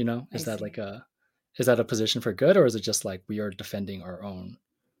 Is that a position for good, or is it just like we are defending our own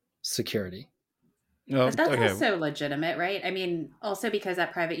security? But that's also legitimate, right? I mean, also because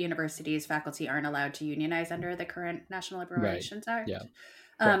at private universities, faculty aren't allowed to unionize under the current National Labor Relations Act. Yeah.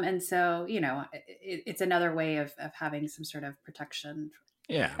 And so, it's another way of having some sort of protection.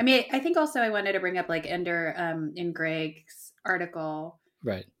 Yeah. I mean, I think also I wanted to bring up like in Greg's article,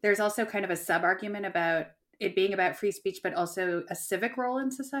 right, there's also kind of a sub-argument about it being about free speech, but also a civic role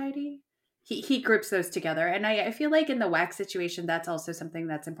in society. He groups those together. And I feel like in the WAC situation, that's also something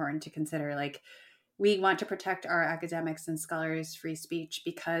that's important to consider. Like, we want to protect our academics and scholars' free speech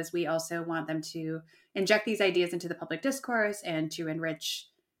because we also want them to inject these ideas into the public discourse and to enrich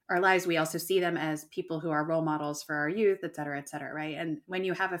our lives. We also see them as people who are role models for our youth, et cetera, right? And when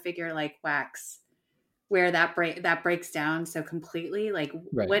you have a figure like Wax, where that breaks down so completely, like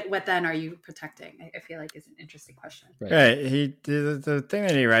what then are you protecting? I feel like is an interesting question. Right. The thing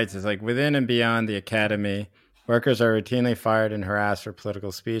that he writes is like, within and beyond the academy, workers are routinely fired and harassed for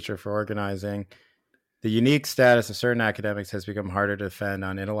political speech or for organizing. The unique status of certain academics has become harder to defend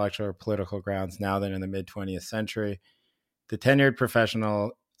on intellectual or political grounds now than in the mid-20th century. The tenured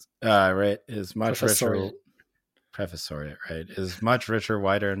professional is much richer. Professoriate, right, is much richer,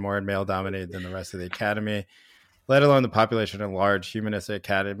 whiter, and more male-dominated than the rest of the academy, let alone the population at large. Humanistic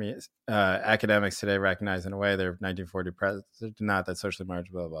academics today recognize in a way their 1940 president, not that socially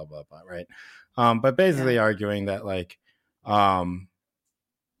marginal, blah, blah, blah, blah, right? But basically arguing that, like,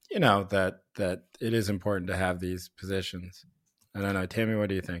 that it is important to have these positions. I don't know. Tammy, what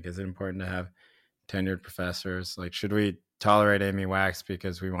do you think? Is it important to have tenured professors? Like, should we tolerate Amy Wax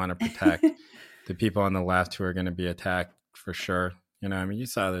because we want to protect the people on the left who are going to be attacked for sure? I mean, you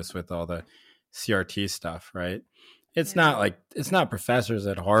saw this with all the CRT stuff, right? It's not professors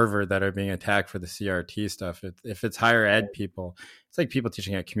at Harvard that are being attacked for the CRT stuff. If it's higher ed people, it's like people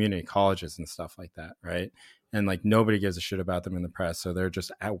teaching at community colleges and stuff like that, right? And like nobody gives a shit about them in the press, so they're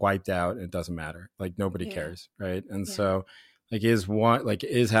just wiped out. And it doesn't matter. Like nobody cares, right? And so, like,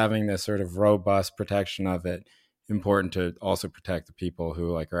 is having this sort of robust protection of it important to also protect the people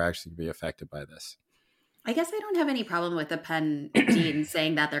who like are actually be affected by this? I guess I don't have any problem with the Penn dean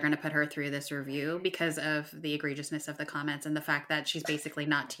saying that they're going to put her through this review because of the egregiousness of the comments and the fact that she's basically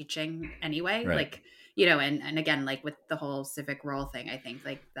not teaching anyway. Right. Like, and again, like with the whole civic role thing, I think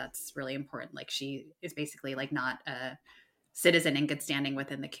like that's really important. Like she is basically like not a citizen in good standing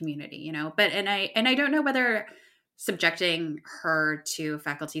within the community, but, and I don't know whether subjecting her to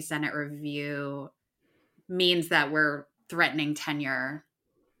faculty senate review means that we're threatening tenure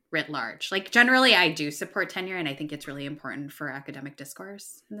writ large. Like generally I do support tenure, and I think it's really important for academic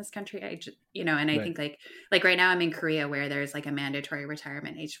discourse in this country. I think like right now I'm in Korea where there's like a mandatory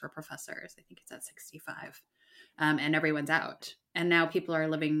retirement age for professors. I think it's at 65. And everyone's out. And now people are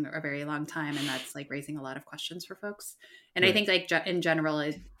living a very long time, and that's like raising a lot of questions for folks. And I think like in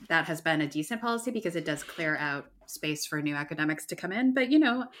general, that has been a decent policy because it does clear out space for new academics to come in. But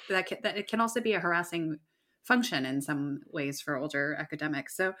that it can also be a harassing function in some ways for older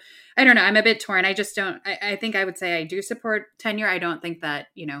academics. So I don't know. I'm a bit torn. I just don't, I think I would say I do support tenure. I don't think that,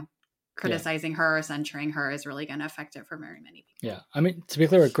 criticizing her or censuring her is really going to affect it for very many people. Yeah. I mean, to be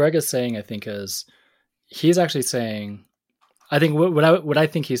clear, what Greg is saying, I think is he's actually saying, I think what I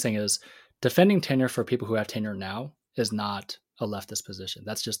think he's saying is defending tenure for people who have tenure now is not a leftist position.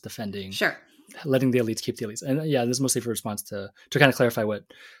 That's just defending letting the elites keep the elites. And yeah, this is mostly for response to kind of clarify what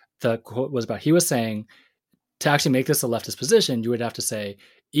the quote was about. He was saying to actually make this a leftist position, you would have to say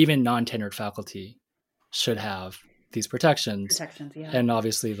even non-tenured faculty should have these protections. Yeah. And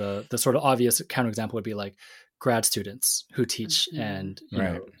obviously the sort of obvious counterexample would be like grad students who teach and you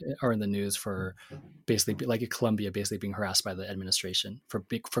know, are in the news for basically like at Columbia, basically being harassed by the administration for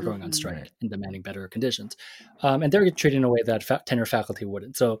going on strike and demanding better conditions. And they're treated in a way that tenured faculty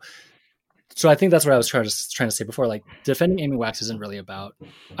wouldn't. So I think that's what I was trying to say before. Like defending Amy Wax isn't really about,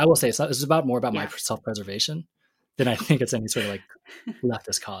 I will say it's about more about my self-preservation than I think it's any sort of like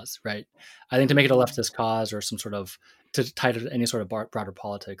leftist cause, right? I think to make it a leftist cause or some sort of to tie to any sort of broader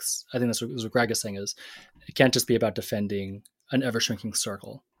politics, I think that's what Greg is saying is it can't just be about defending an ever shrinking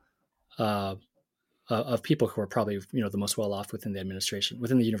circle of people who are probably, you know, the most well off within the administration,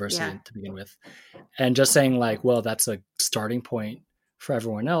 within the university to begin with, and just saying like, well, that's a starting point for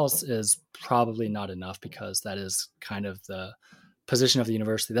everyone else is probably not enough, because that is kind of the position of the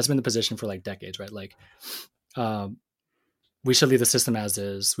university. That's been the position for like decades, right? Like, we should leave the system as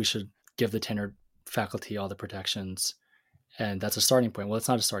is. We should give the tenured faculty all the protections. And that's a starting point. Well, it's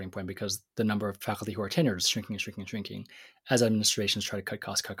not a starting point because the number of faculty who are tenured is shrinking as administrations try to cut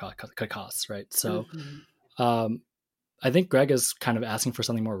costs, right? So I think Greg is kind of asking for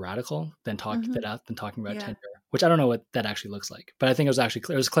something more radical than talking about tenure, which I don't know what that actually looks like. But I think it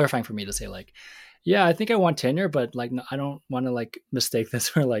was clarifying for me to say like, yeah, I think I want tenure, but like I don't want to like mistake this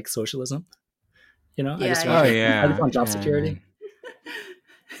for like socialism. You know, I just want job security.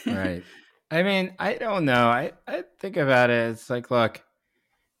 Right. I mean, I don't know. I think about it. It's like, look,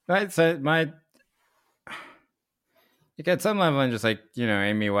 at some level, I'm just like, you know,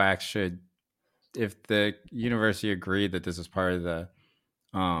 Amy Wax should, if the university agreed that this is part of the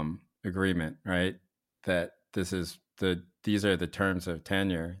agreement, right, that these are the terms of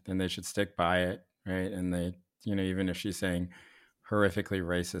tenure, then they should stick by it, right? And they, you know, even if she's saying horrifically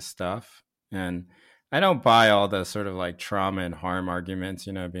racist stuff. And I don't buy all the sort of like trauma and harm arguments,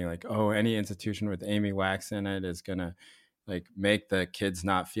 you know, being like, oh, any institution with Amy Wax in it is going to like make the kids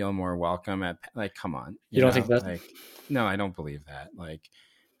not feel more welcome at, like, come on. You don't think that? Like, no, I don't believe that. Like,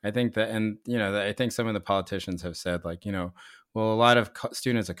 I think that, and, you know, I think some of the politicians have said like, you know, well, a lot of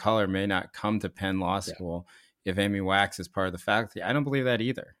students of color may not come to Penn Law School if Amy Wax is part of the faculty. I don't believe that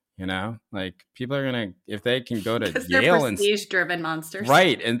either. You know, like people are going to, if they can go to Yale and prestige-driven monsters.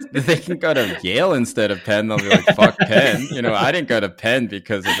 Right. And if they can go to Yale instead of Penn, they'll be like, fuck Penn. You know, I didn't go to Penn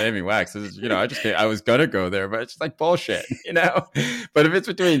because of Amy Wax. This is, you know, I was going to go there, but it's just like bullshit, you know? But if it's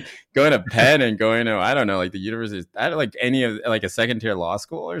between going to Penn and going to, I don't know, like the university, I don't like any of like a second tier law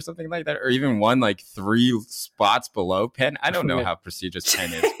school or something like that, or even one like 3 spots below Penn. I don't know how prestigious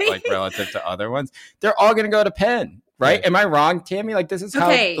Penn is like relative to other ones. They're all going to go to Penn. Right? Am I wrong, Tammy? Like, this is how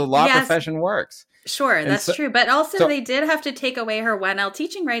the law profession works. Sure, that's true. But also, they did have to take away her 1L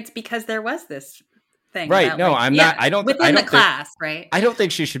teaching rights because there was this thing. Right. About, no, like, I'm not. I don't. Within I don't the class, right? I don't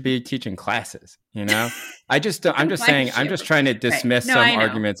think she should be teaching classes. You know, I'm just saying. I'm just trying to dismiss some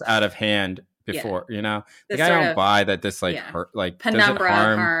arguments out of hand before. You know, like, I don't buy that this like hurt, like penumbra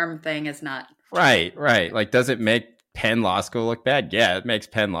harm thing is not right. Right. Like, does it make Penn Law School look bad? Yeah, it makes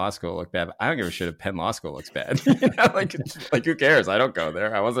Penn Law School look bad. But I don't give a shit if Penn Law School looks bad. You know, like who cares? I don't go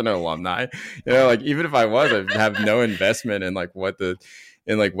there. I wasn't an alumni. You know, like even if I was, I'd have no investment in like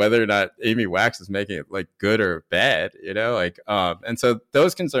whether or not Amy Wax is making it like good or bad. You know, like and so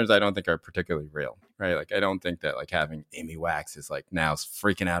those concerns I don't think are particularly real, right? Like I don't think that like having Amy Wax is like now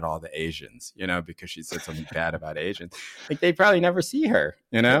freaking out all the Asians, you know, because she said something bad about Asians. Like they probably never see her,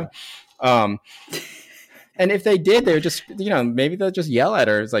 you know. And if they did, they would just, you know, maybe they'll just yell at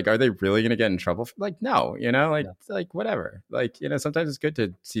her. It's like, are they really going to get in trouble? Like, no, you know, like whatever. Like, you know, sometimes it's good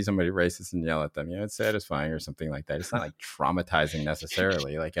to see somebody racist and yell at them. You know, it's satisfying or something like that. It's not like traumatizing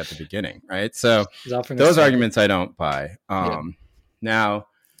necessarily, like at the beginning, right? So those arguments I don't buy. Now,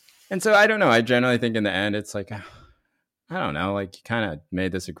 and so I don't know. I generally think in the end, it's like, I don't know, like you kind of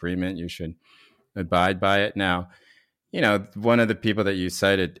made this agreement. You should abide by it. Now, you know, one of the people that you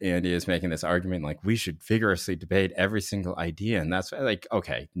cited, Andy, is making this argument like we should vigorously debate every single idea. And that's like,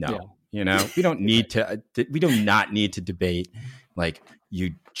 okay, no, you know, we don't need to, we do not need to debate like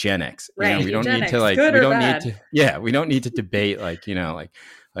eugenics. Right. You know, we don't need to like, we don't need to debate like, you know, like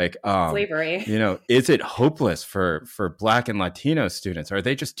slavery. You know, is it hopeless for Black and Latino students? Are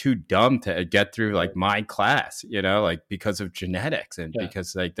they just too dumb to get through like my class, you know, like because of genetics and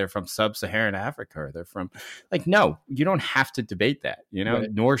because like they're from sub-Saharan Africa or they're from like, no, you don't have to debate that, you know,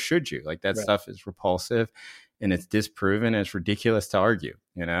 nor should you. Like that stuff is repulsive and it's disproven and it's ridiculous to argue,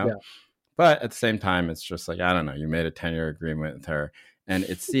 you know. But at the same time, it's just like, I don't know, you made a 10-year agreement with her And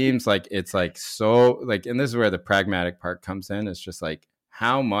it seems like it's like so like, and this is where the pragmatic part comes in. It's just like,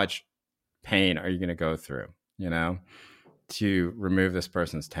 how much pain are you going to go through, you know, to remove this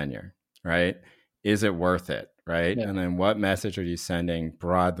person's tenure, right? Is it worth it, right? Yeah. And then what message are you sending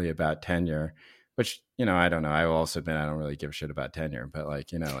broadly about tenure? Which, you know, I don't know. I will also admit I don't really give a shit about tenure, but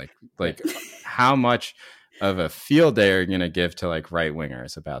like, you know, like how much of a field day are you going to give to like right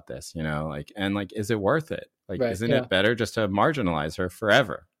wingers about this, you know, like, and like, is it worth it? Like, isn't it better just to marginalize her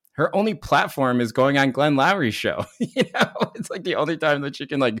forever? Her only platform is going on Glenn Lowry's show. You know, it's like the only time that she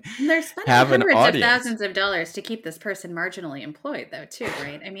can like they're spending have an hundreds of audience. thousands of dollars to keep this person marginally employed, though, too,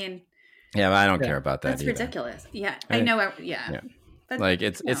 right? I mean, yeah, but I don't care about that. That's either. ridiculous. Yeah, I know. Yeah. But, like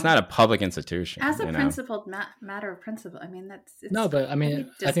it's not a public institution. As a principled matter of principle, I mean it's no, but I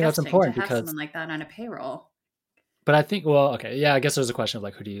mean I think that's important to have because someone like that on a payroll. But I think, well, okay, yeah, I guess there's a question of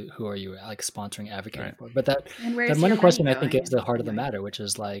like who are you like sponsoring, advocating for? But that money question I think is the heart of the matter, which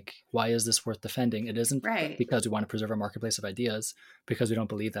is like, why is this worth defending? It isn't because we want to preserve our marketplace of ideas, because we don't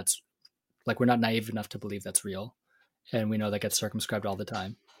believe that's like, we're not naive enough to believe that's real, and we know that gets circumscribed all the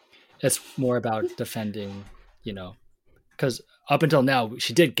time. It's more about defending, you know, because up until now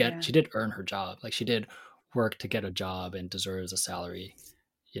she did earn her job, like she did work to get a job and deserves a salary.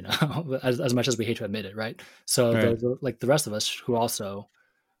 You know, as much as we hate to admit it, right? So those, like the rest of us who also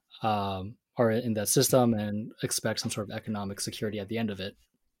are in that system and expect some sort of economic security at the end of it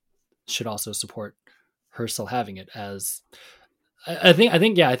should also support her still having it. As I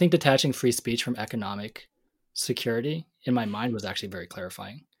think detaching free speech from economic security in my mind was actually very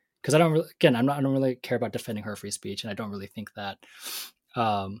clarifying, because I don't really care about defending her free speech, and I don't really think that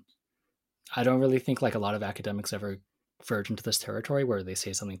like a lot of academics ever verge into this territory where they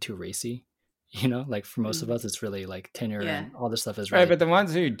say something too racy, you know, like for most of us it's really like tenure and all this stuff is really... right. But the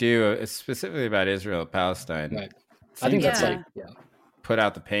ones who do, specifically about Israel, Palestine, I think that's put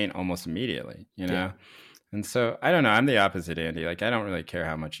out the paint almost immediately, you know. And so I don't know, I'm the opposite, Andy. Like, I don't really care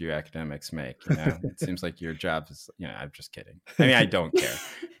how much you academics make, you know. It seems like your job is, you know, I'm just kidding. I mean, I don't care,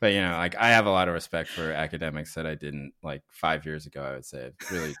 but you know, like I have a lot of respect for academics that I didn't like 5 years ago. I would say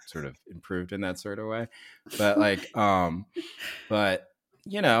I've really sort of improved in that sort of way. But like, but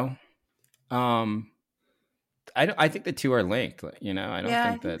you know, I think the two are linked. You know, I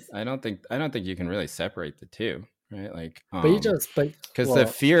don't think you can really separate the two. Right, like, because the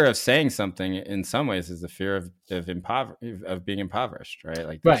fear of saying something in some ways is the fear of being impoverished, right?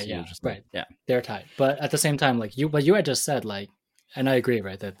 Like, they're tied. But at the same time, like you had just said, like, and I agree,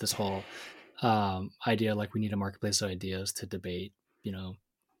 right, that this whole idea, like, we need a marketplace of ideas to debate, you know,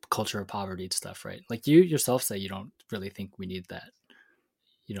 culture of poverty and stuff, right? Like you yourself say, you don't really think we need that.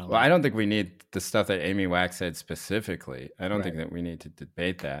 You know, well, I don't think we need the stuff that Amy Wax said specifically. I don't think that we need to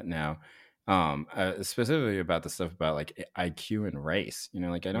debate that now. Specifically about the stuff about like IQ and race, you know,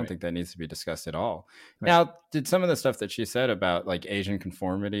 like I don't think that needs to be discussed at all. Now, did some of the stuff that she said about like Asian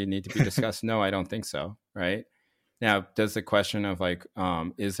conformity need to be discussed? No, I don't think so. Right now, does the question of like,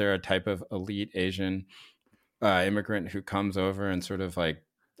 is there a type of elite Asian immigrant who comes over and sort of like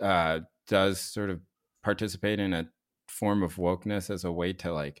does sort of participate in a form of wokeness as a way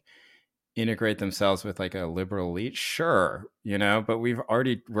to like integrate themselves with like a liberal elite? Sure, you know, but we're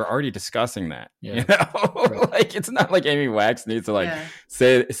already discussing that. You know, like it's not like Amy Wax needs to like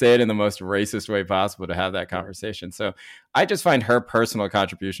say it in the most racist way possible to have that conversation. So I just find her personal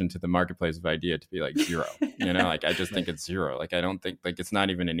contribution to the marketplace of idea to be like zero. You know, like I just think it's zero. Like I don't think, like, it's not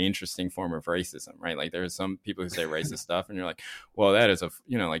even an interesting form of racism, right? Like there's some people who say racist stuff and you're like, well, that is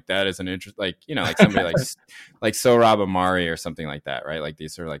an interest, like, you know, like somebody like Sohrab Ahmari or something like that, right? Like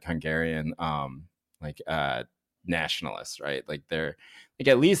these sort of like Hungarian nationalists, right? Like they're like,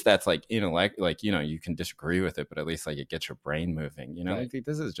 at least that's like intellect, like, you know, you can disagree with it, but at least like it gets your brain moving, you know. Like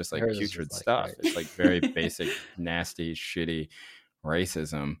this is just like putrid stuff. It's like very basic, nasty, shitty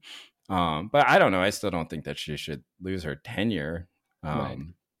racism. But I don't know. I still don't think that she should lose her tenure. I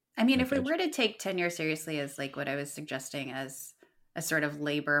mean, if we were to take tenure seriously as like what I was suggesting as a sort of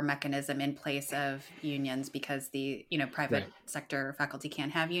labor mechanism in place of unions, because the, you know, private sector faculty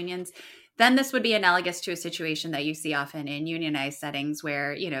can't have unions, then this would be analogous to a situation that you see often in unionized settings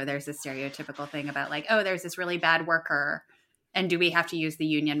where, you know, there's this stereotypical thing about like, oh, there's this really bad worker, and do we have to use the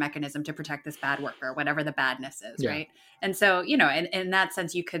union mechanism to protect this bad worker, whatever the badness is, right? And so, you know, in that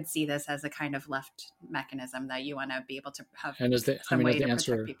sense, you could see this as a kind of left mechanism that you want to be able to have some way to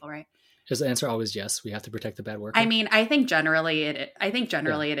protect people, right? Is the answer always yes? We have to protect the bad worker? I mean, I think generally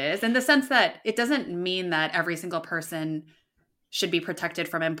it is, in the sense that it doesn't mean that every single person should be protected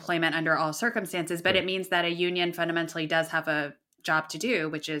from employment under all circumstances, but it means that a union fundamentally does have a job to do,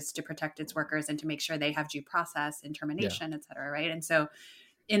 which is to protect its workers and to make sure they have due process and termination, et cetera, right? And so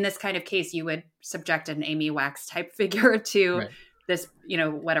in this kind of case, you would subject an Amy Wax type figure to this,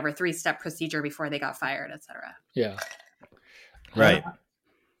 whatever 3-step procedure before they got fired, et cetera. Yeah. Right.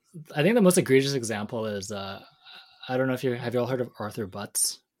 I think the most egregious example is, I don't know if have you all heard of Arthur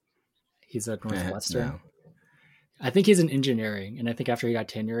Butts? He's at Northwestern. No. I think he's in engineering. And I think after he got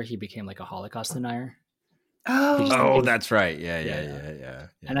tenure, he became like a Holocaust denier. Oh, that's right. Yeah.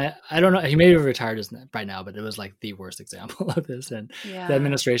 And I don't know, he may be retired by now, but it was like the worst example of this. And the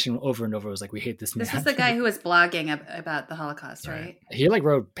administration over and over was like, we hate this man. This is the guy who was blogging about the Holocaust, right? He like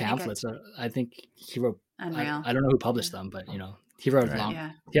wrote pamphlets. I think he wrote, Unreal. I don't know who published them, but he wrote long.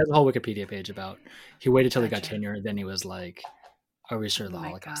 Yeah. He has a whole Wikipedia page about, he waited till he got tenure. And then he was like, are we sure the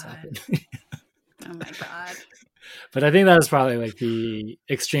Holocaust happened? Oh my God. But I think that was probably like the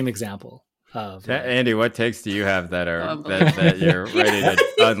extreme example. Andy, what takes do you have that that you're ready to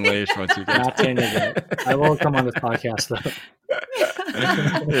unleash once you get it? I will come on this podcast though.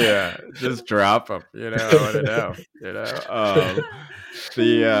 Yeah, just drop them. I want to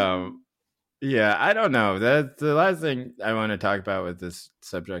know. Yeah, I don't know. The last thing I want to talk about with this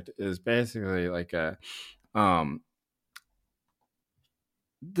subject is basically like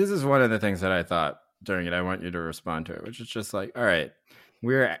this is one of the things that I thought during it. I want you to respond to it, which is just like, all right.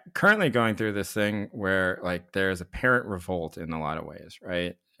 We're currently going through this thing where like there's a parent revolt in a lot of ways,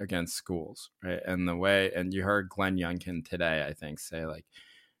 right? Against schools, right? And you heard Glenn Youngkin today, I think, say like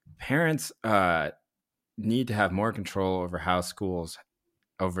parents need to have more control over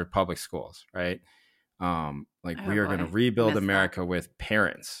public schools, right? We are going to rebuild America with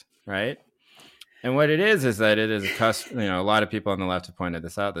parents, right? And what it is that it is a lot of people on the left have pointed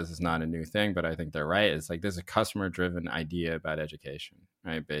this out. This is not a new thing, but I think they're right. It's like there's a customer-driven idea about education,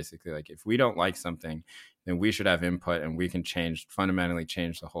 right? Basically, like if we don't like something, then we should have input and we can fundamentally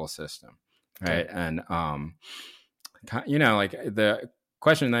change the whole system, right? Okay. And like the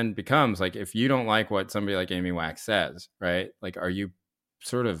question then becomes like, if you don't like what somebody like Amy Wax says, right? Like, are you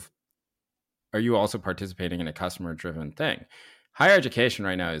also participating in a customer-driven thing? Higher education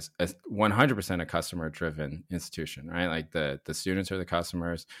right now is 100% a customer-driven institution, right? Like the students are the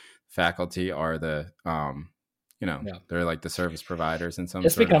customers, faculty are the, they're like the service providers in some.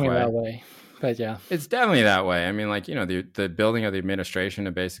 It's sort becoming of way. That way, but yeah, it's definitely that way. I mean, like the building of the administration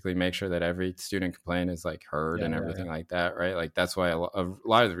to basically make sure that every student complaint is like heard and everything like that, right? Like that's why a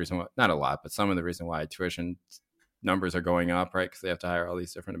lot of the reason, not a lot, but some of the reason why tuition numbers are going up, right? Because they have to hire all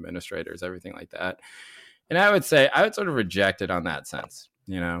these different administrators, everything like that. And I would sort of reject it on that sense,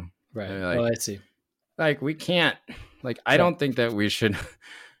 Right. Like, I see. Like we can't, like, I don't think that we should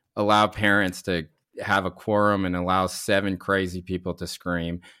allow parents to have a quorum and allow 7 crazy people to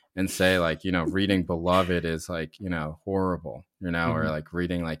scream and say like, reading Beloved is like, horrible, or like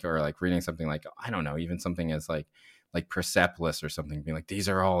reading something like, I don't know, even something as like Persepolis or something, being like, these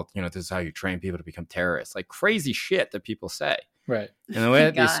are all, this is how you train people to become terrorists, like crazy shit that people say. Right. And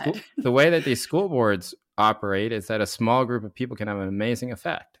the way that these school boards operate is that a small group of people can have an amazing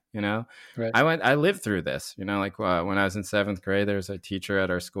effect. Right. I lived through this, when I was in 7th grade, there was a teacher at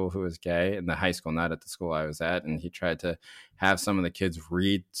our school who was gay, in the high school, not at the school I was at. And he tried to have some of the kids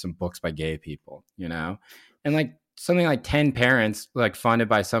read some books by gay people, and like something like 10 parents, like funded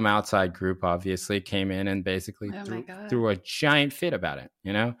by some outside group, obviously came in and basically threw a giant fit about it.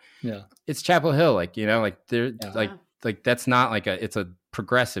 Yeah. It's Chapel Hill. Like, like that's not like it's a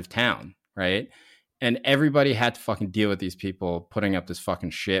progressive town. Right. And everybody had to fucking deal with these people putting up this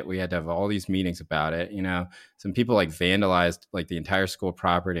fucking shit. We had to have all these meetings about it. Some people like vandalized like the entire school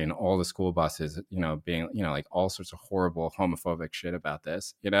property and all the school buses, being, like all sorts of horrible homophobic shit about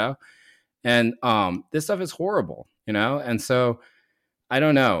this, and this stuff is horrible, and so I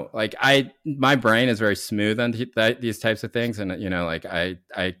don't know, like my brain is very smooth on these types of things. And, like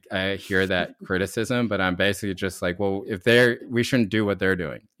I hear that criticism, but I'm basically just like, well, we shouldn't do what they're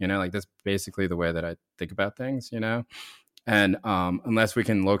doing, like that's basically the way that I think about things, and unless we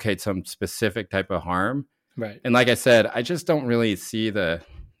can locate some specific type of harm. Right. And like I said, I just don't really see the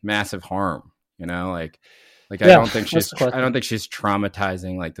massive harm, like I don't think she's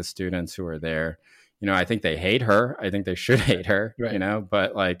traumatizing like the students who are there. I think they hate her. I think they should hate her, right.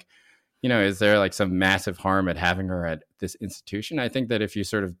 But like, is there like some massive harm at having her at this institution? I think that if you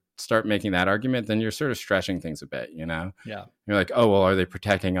sort of start making that argument, then you're sort of stretching things a bit, Yeah. You're like, oh, well, are they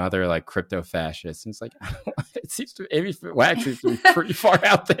protecting other like crypto fascists? And it's like, it seems to Amy Wax seems to be pretty far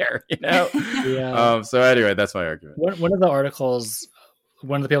out there, Yeah. So anyway, that's my argument. One of the articles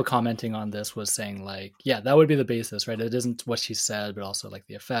one of the people commenting on this was saying like, yeah, that would be the basis, right? It isn't what she said, but also like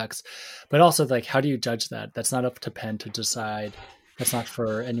the effects, but also like, how do you judge that? That's not up to Penn to decide. That's not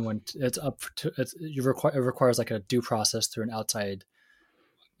for anyone. It's up to, it requires like a due process through an outside,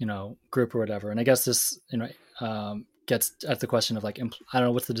 group or whatever. And I guess this, gets at the question of like, I don't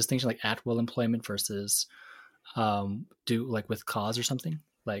know, what's the distinction, like at will employment versus with cause or something,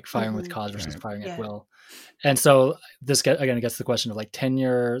 like firing with cause versus firing at will. And so this again gets the question of like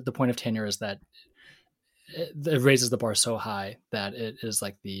tenure. The point of tenure is that it raises the bar so high that it is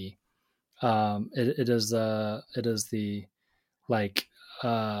like the it is the like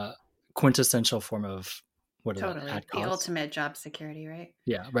quintessential form of what is totally the ultimate job security, right?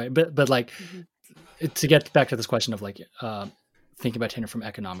 Yeah, right. But like to get back to this question of like thinking about tenure from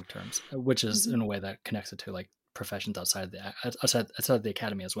economic terms, which is in a way that connects it to like professions outside the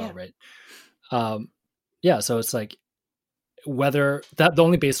academy as well, right? So it's like whether that the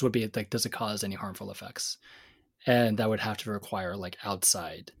only basis would be like, does it cause any harmful effects? And that would have to require like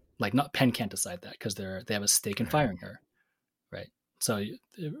outside, like not Penn can't decide that because they have a stake in firing her, right? So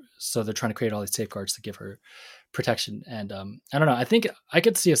they're trying to create all these safeguards to give her protection. And I don't know. I think I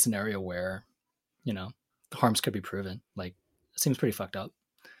could see a scenario where, the harms could be proven. Like it seems pretty fucked up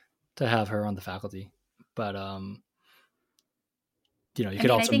to have her on the faculty. But I think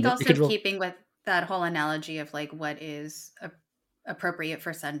also keeping with that whole analogy of like what is appropriate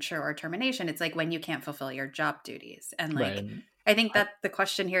for censure or termination, it's like when you can't fulfill your job duties. And like right. I think that the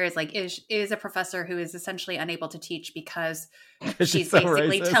question here is like, is a professor who is essentially unable to teach because she's so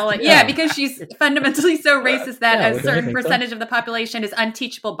basically telling, because she's fundamentally so racist that a certain percentage of the population is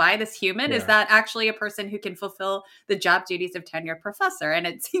unteachable by this human. Is that actually a person who can fulfill the job duties of tenured professor? And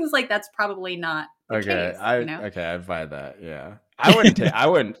it seems like that's probably not the case. I buy that. Yeah,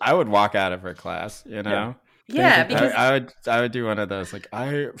 I would walk out of her class. Yeah, because I would do one of those. Like,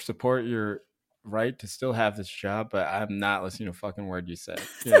 I support your right to still have this job, but I'm not listening to a fucking word you say.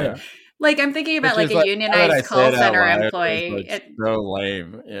 Like I'm thinking about like a unionized call center employee. It's so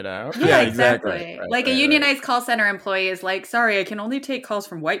lame, Yeah, exactly. Right, like a unionized call center employee is like, sorry, I can only take calls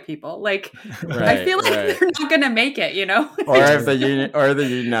from white people. Like, I feel like they're not going to make it, Or if the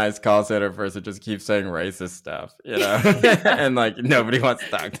unionized call center person just keeps saying racist stuff, and like nobody wants to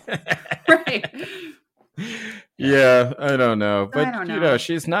talk to right. Yeah, I don't know, but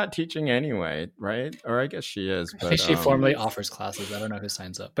she's not teaching anyway, right? Or I guess she is. But, I think she formally offers classes. I don't know who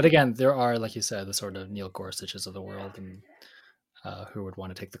signs up, but again, there are, like you said, the sort of Neil Gorsuches of the world, and who would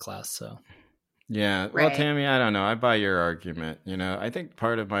want to take the class. So, yeah. Well, right. Tammy, I don't know. I buy your argument. I think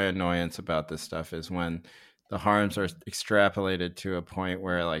part of my annoyance about this stuff is when the harms are extrapolated to a point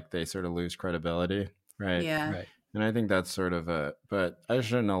where like they sort of lose credibility, right? Yeah. Right. And I think that's sort of but I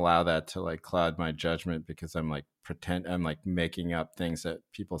shouldn't allow that to like cloud my judgment because I'm like making up things that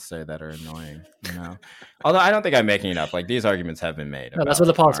people say that are annoying, Although I don't think I'm making it up. Like these arguments have been made. No, that's what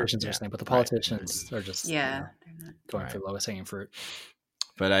the politicians are saying, but the politicians are just they're not going for lowest hanging fruit.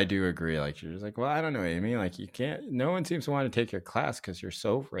 But I do agree. Like you're just like, well, I don't know, Amy. Like you can't. No one seems to want to take your class because you're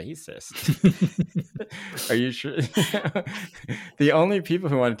so racist. Are you sure? The only people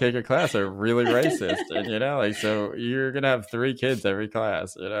who want to take your class are really racist, and so you're gonna have 3 kids every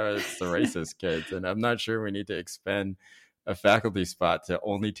class. It's the racist kids, and I'm not sure we need to expend a faculty spot to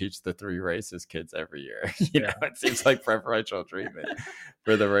only teach the 3 racist kids every year. It seems like preferential treatment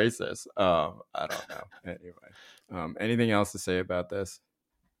for the racists. I don't know. Anyway, anything else to say about this?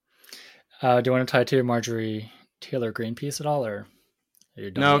 Do you want to tie to your Marjorie Taylor Greene piece at all, or are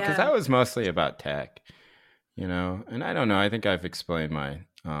you done? No, because that was mostly about tech, and I don't know. I think I've explained my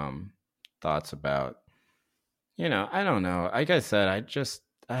thoughts about, I don't know. Like I said,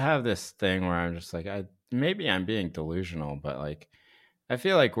 I have this thing where I'm just like, maybe I'm being delusional, but like, I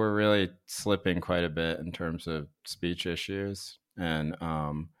feel like we're really slipping quite a bit in terms of speech issues. And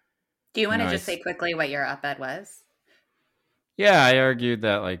do you want to just say quickly what your op-ed was? Yeah, I argued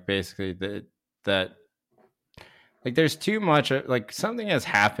that like basically that like there's too much like something has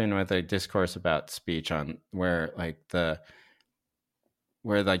happened with a discourse about speech on where the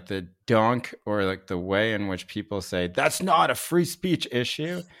dunk or like the way in which people say that's not a free speech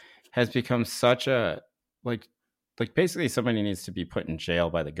issue has become such a like basically somebody needs to be put in jail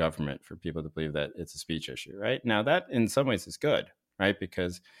by the government for people to believe that it's a speech issue, right? Now that in some ways is good, right?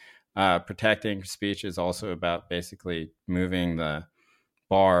 Because protecting speech is also about basically moving the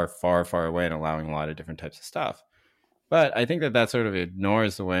bar far, far away and allowing a lot of different types of stuff. But I think that sort of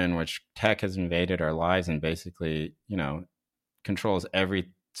ignores the way in which tech has invaded our lives and basically, controls every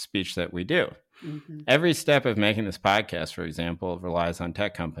speech that we do. Mm-hmm. Every step of making this podcast, for example, relies on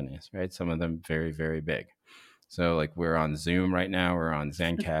tech companies, right? Some of them very, very big. So like we're on Zoom right now, we're on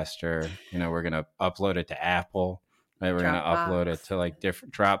Zencaster, we're going to upload it to Apple, right? We're going to upload it to like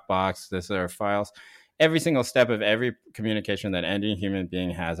different Dropbox. This are our files. Every single step of every communication that any human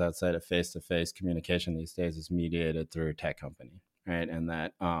being has outside of face-to-face communication these days is mediated through a tech company, right? And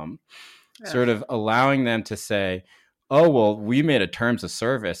that sort of allowing them to say, oh, well, we made a terms of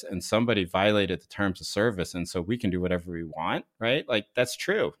service and somebody violated the terms of service, and so we can do whatever we want, right? Like, that's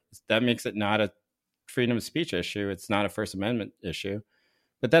true. That makes it not a freedom of speech issue. It's not a First Amendment issue.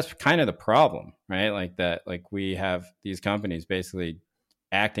 But that's kind of the problem, right? Like that, like we have these companies basically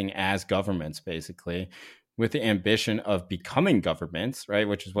acting as governments, basically, with the ambition of becoming governments, right?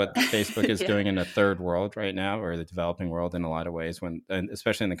 Which is what Facebook is doing in the third world right now, or the developing world in a lot of ways, and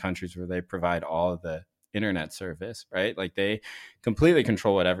especially in the countries where they provide all of the internet service, right? Like they completely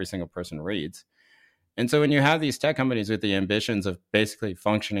control what every single person reads. And so when you have these tech companies with the ambitions of basically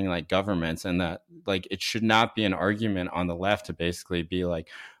functioning like governments, and that like it should not be an argument on the left to basically be like,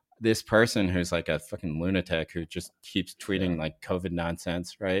 this person who's like a fucking lunatic who just keeps tweeting like COVID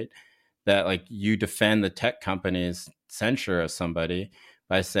nonsense, right? That like you defend the tech company's censure of somebody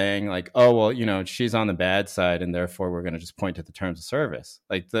by saying like, oh, well, she's on the bad side and therefore we're going to just point to the terms of service.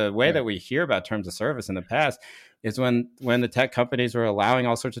 Like the way that we hear about terms of service in the past is when the tech companies were allowing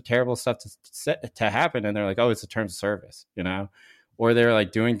all sorts of terrible stuff to happen, and they're like, oh, it's the terms of service, or they're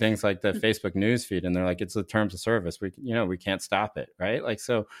like doing things like the Facebook news feed and they're like, it's the terms of service. We can't stop it. Right. Like,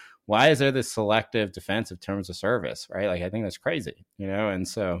 so why is there this selective defense of terms of service? Right. Like, I think that's crazy, and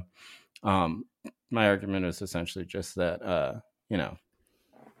so my argument is essentially just that,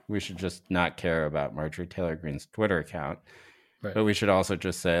 we should just not care about Marjorie Taylor Greene's Twitter account, right. But we should also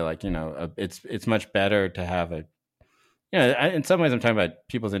just say like, it's much better to have in some ways I'm talking about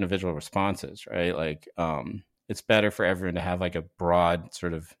people's individual responses, right? Like, it's better for everyone to have like a broad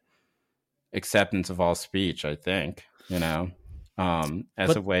sort of acceptance of all speech, I think,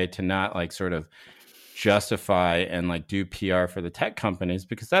 as a way to not like sort of justify and like do PR for the tech companies,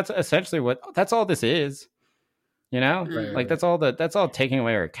 because that's essentially that's all this is, like that's all taking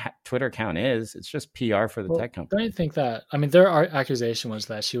away our Twitter account is. It's just PR for the tech company. Don't you think that, I mean, their accusation was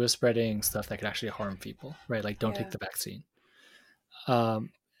that she was spreading stuff that could actually harm people, right? Like don't take the vaccine.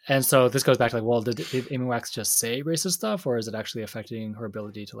 And so this goes back to like, well, did Amy Wax just say racist stuff, or is it actually affecting her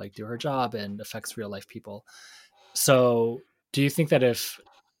ability to like do her job and affects real life people? So do you think that if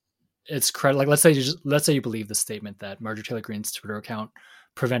it's like, let's say you believe the statement that Marjorie Taylor Greene's Twitter account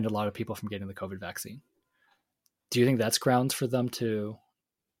prevented a lot of people from getting the COVID vaccine, do you think that's grounds for them to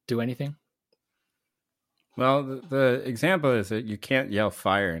do anything? Well, the example is that you can't yell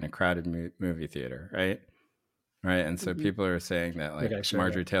fire in a crowded movie theater, right? Right. And so people are saying that like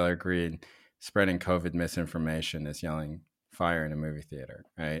Marjorie Taylor Greene spreading COVID misinformation is yelling fire in a movie theater.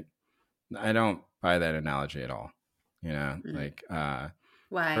 Right. I don't buy that analogy at all. Like,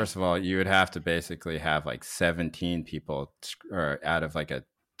 why? First of all, you would have to basically have like 17 people out of like a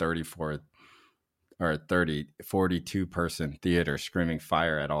 34 or 42 person theater screaming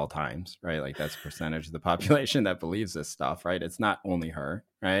fire at all times. Right. Like that's a percentage of the population that believes this stuff. Right. It's not only her.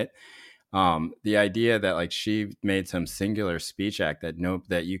 Right. The idea that like she made some singular speech act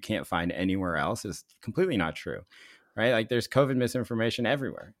that you can't find anywhere else is completely not true, right? Like there's COVID misinformation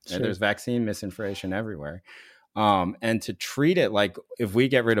everywhere. Sure. Right? There's vaccine misinformation everywhere. And to treat it like if we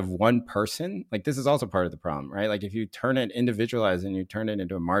get rid of one person, like this is also part of the problem, right? Like if you turn it individualized and you turn it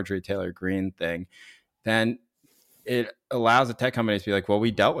into a Marjorie Taylor Greene thing, then it allows the tech companies to be like, well,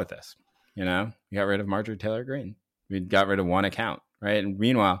 we dealt with this, we got rid of Marjorie Taylor Greene. We got rid of one account, right? And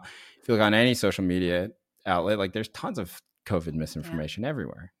meanwhile, if you look on any social media outlet, like there's tons of COVID misinformation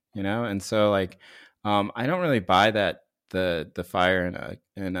everywhere, And so like, I don't really buy that the fire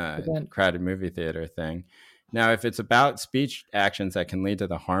in a crowded movie theater thing. Now, if it's about speech actions that can lead to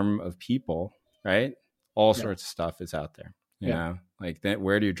the harm of people, right? All sorts of stuff is out there, you know, like that,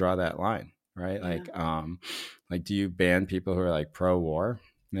 where do you draw that line? Right. Like, do you ban people who are like pro-war,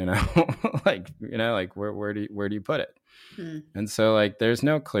 like where do you put it? And so like there's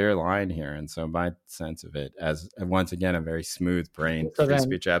no clear line here, and so my sense of it, as once again a very smooth brain free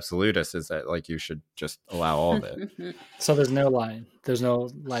speech absolutist, is that like you should just allow all of it. So there's no line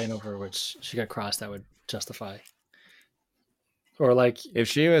over which she got crossed that would justify, or like if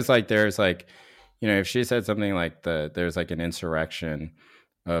she was like there's like if she said something like there's like an insurrection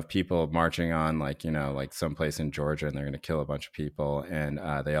of people marching on like like someplace in Georgia and they're going to kill a bunch of people and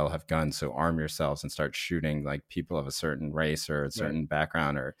they all have guns, so arm yourselves and start shooting like people of a certain race or a certain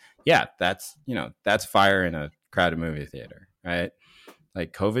background, or that's that's fire in a crowded movie theater, right?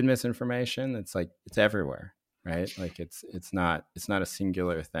 Like COVID misinformation, it's like it's everywhere, right? Like it's not a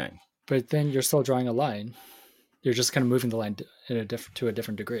singular thing. But then you're still drawing a line. You're just kind of moving the line to a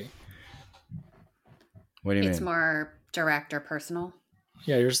different degree. What do you mean? It's more direct or personal.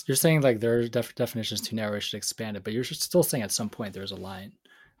 Yeah, you're saying like there are definitions too narrow, you should expand it, but you're still saying at some point there's a line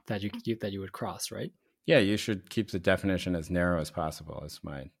that you would cross, right? Yeah, you should keep the definition as narrow as possible. Is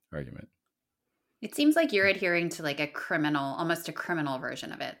my argument. It seems like you're adhering to like almost a criminal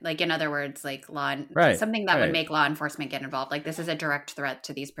version of it. Like, in other words, like something that would make law enforcement get involved. Like, this is a direct threat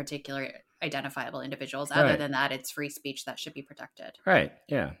to these particular identifiable individuals. Other than that, it's free speech that should be protected. Right.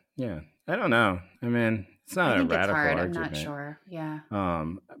 Yeah. Yeah. I don't know. I mean, it's not a radical argument. I'm not sure. Yeah.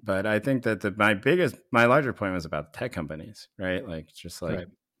 But I think that my larger point was about the tech companies, right? Like, just like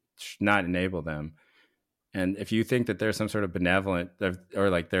not enable them. And if you think that there's some sort of benevolent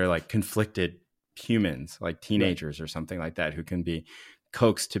or like they're like conflicted humans, like teenagers or something like that, who can be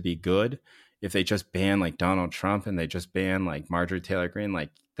coaxed to be good, if they just ban like Donald Trump and they just ban like Marjorie Taylor Greene,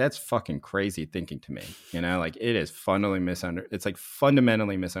 like that's fucking crazy thinking to me. You know, like it is fundamentally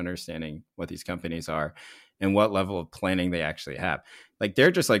misunderstanding what these companies are and what level of planning they actually have. Like they're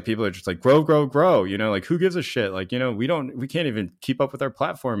just like, people are just like grow, you know, like who gives a shit? Like, you know, we can't even keep up with our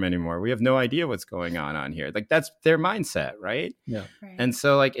platform anymore. We have no idea what's going on here. Like that's their mindset. Right. Yeah. Right. And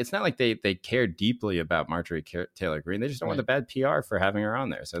so like, it's not like they care deeply about Marjorie Taylor Greene. They just don't want the bad PR for having her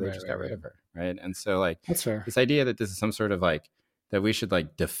on there. So they just got rid of her. Right. And so like, that's fair. This idea that this is some sort of like, that we should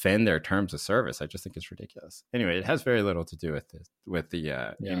like defend their terms of service, I just think it's ridiculous. Anyway, it has very little to do with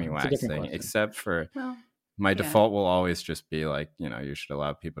the Amy Wax thing, question. Except for my default will always just be like, you know, you should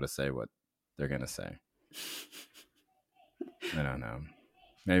allow people to say what they're going to say. I don't know.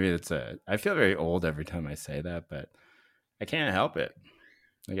 Maybe I feel very old every time I say that, but I can't help it.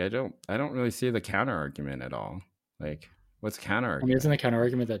 Like I don't really see the counter argument at all. Like what's the counter argument? I mean, isn't the counter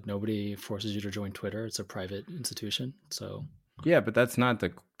argument that nobody forces you to join Twitter? It's a private institution. So yeah, but that's not the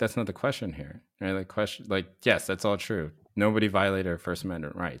question here. Right? Like question, like yes, that's all true. Nobody violated our First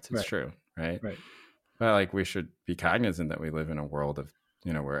Amendment rights. It's true, right? Right. But like we should be cognizant that we live in a world of,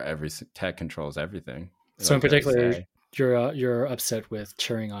 you know, where every tech controls everything. So in particular, you're upset with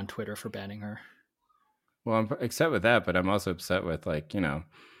cheering on Twitter for banning her. Well, I'm upset with that, but I'm also upset with like, you know,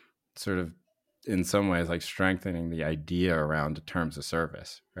 sort of in some ways like strengthening the idea around the terms of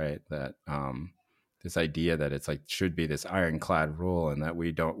service, right? That this idea that it's like should be this ironclad rule and that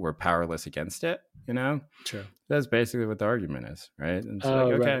we're powerless against it, you know? Sure. That's basically what the argument is, right? And so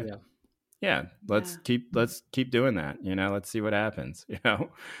like, okay. Right, yeah, let's keep doing that, you know, let's see what happens, you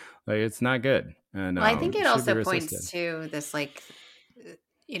know? Like it's not good. And I think it also points to this like,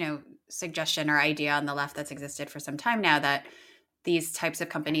 you know, suggestion or idea on the left that's existed for some time now that these types of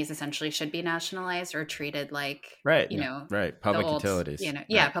companies essentially should be nationalized or treated like, right, you know, right, public utilities, you know,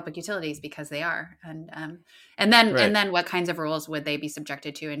 public utilities because they are, and then what kinds of rules would they be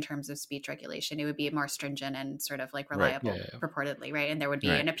subjected to in terms of speech regulation? It would be more stringent and sort of like reliable, purportedly, right? And there would be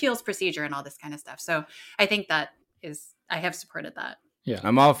an appeals procedure and all this kind of stuff. So I think I have supported that. Yeah,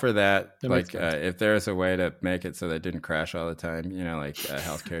 I'm all for that. Like, if there's a way to make it so that it didn't crash all the time, you know, like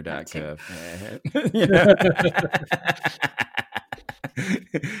healthcare.gov. You know?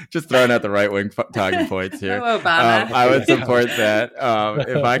 Just throwing out the right wing talking points here. Obama. I would support that.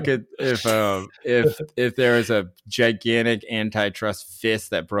 If I could, if there was a gigantic antitrust fist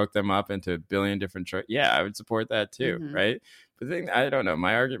that broke them up into a billion different, I would support that too, right? But the thing, I don't know.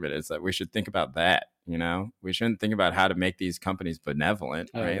 My argument is that we should think about that. You know, we shouldn't think about how to make these companies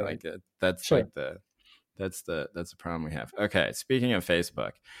benevolent, right? Like that's sure. Like that's the problem we have. Okay, speaking of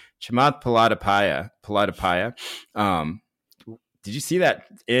Facebook, Chamath Palihapitiya. Did you see that?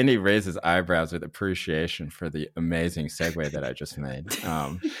 Andy raised his eyebrows with appreciation for the amazing segue that I just made.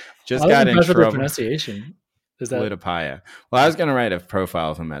 Just got in trouble. The pronunciation. Is that Palihapitiya? Well, I was going to write a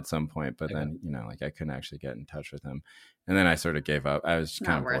profile of him at some point, but then, you know, like I couldn't actually get in touch with him. And then I sort of gave up. I was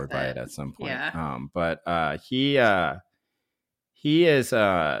kind of bored by it at some point. Yeah. But he is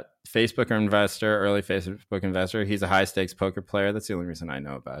a Facebook investor, early Facebook investor. He's a high stakes poker player. That's the only reason I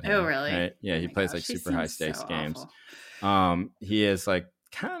know about him. Oh, really? Right? Yeah, he plays like super high stakes games. He is like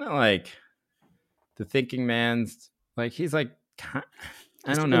kind of like the thinking man's, like he's like, I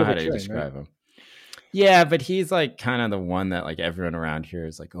don't know how to describe him. Yeah, but he's like kind of the one that like everyone around here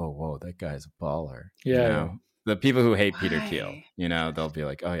is like, oh, whoa, that guy's a baller. Yeah. You know? The people who hate Peter Thiel, you know, they'll be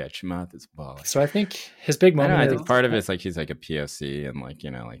like, oh yeah, Chamath is a baller. So I think his big moment. I think part of it's like he's like a POC and like, you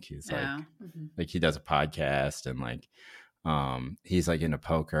know, like he's like he does a podcast and like he's like into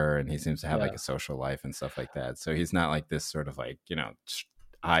poker and he seems to have like a social life and stuff like that. So he's not like this sort of like, you know,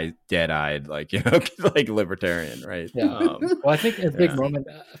 dead-eyed, like, you know, like libertarian, right? Yeah. Well, I think his big moment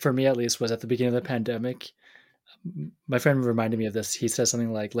for me at least was at the beginning of the pandemic. my friend reminded me of this. He says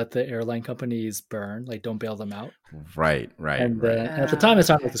something like, "Let the airline companies burn, like don't bail them out." Right. And at the time, it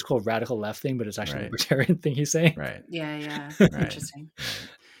sounded like this cool radical left thing, but it's actually a libertarian thing he's saying. Right. Yeah. Right. Interesting.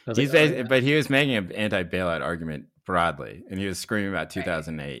 But he was making an anti-bailout argument broadly, and he was screaming about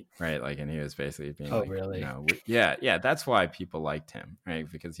 2008, right? Like, and he was basically being like, really? Yeah. That's why people liked him,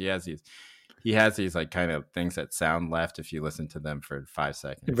 right? Because he has these like kind of things that sound left if you listen to them for 5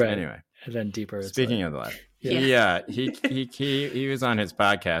 seconds. Right. Anyway, and then deeper. Speaking of the left, he was on his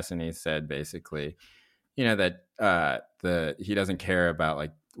podcast and he said basically, that he doesn't care about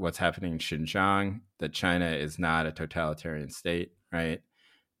like what's happening in Xinjiang, that China is not a totalitarian state, right?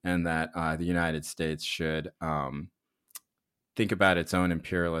 And that the United States should think about its own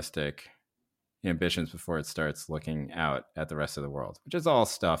imperialistic ambitions before it starts looking out at the rest of the world, which is all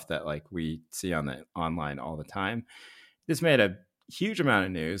stuff that like we see on the online all the time. This made a huge amount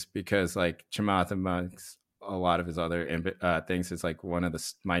of news because like Chamath, amongst a lot of his other things, is like one of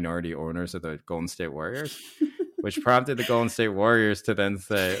the minority owners of the Golden State Warriors, which prompted the Golden State Warriors to then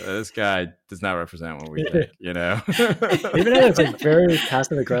say, this guy does not represent what we think, Even it's like very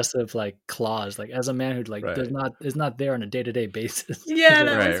passive aggressive like clause, like as a man who like is not there on a day-to-day basis. Yeah,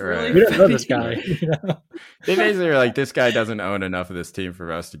 that was really we don't know this guy. They basically are like, this guy doesn't own enough of this team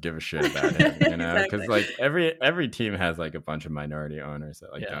for us to give a shit about him, because like every team has like a bunch of minority owners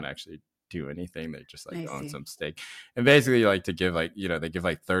that like don't actually do anything. They just like own some stake, and basically like to give like they give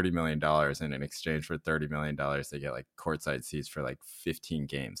like $30 million, and in exchange for $30 million they get like courtside seats for like 15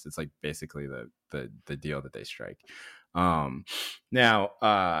 games. It's like basically the deal that they strike. Now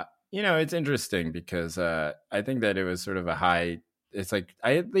it's interesting because I think that it was sort of a high, it's like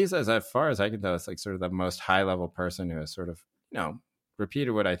at least as far as I can tell, it's like sort of the most high level person who has sort of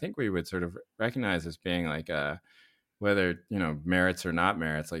repeated what I think we would sort of recognize as being like whether merits or not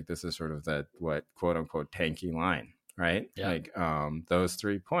merits, like this is sort of that what quote unquote tanky line, right? Like those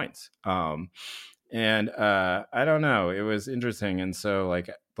 3 points. And I don't know, it was interesting. And so like,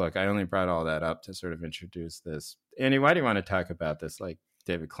 look, I only brought all that up to sort of introduce this. Andy, why do you want to talk about this like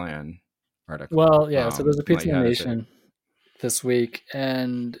David Klan article? Well, so there's a piece in the Nation this week,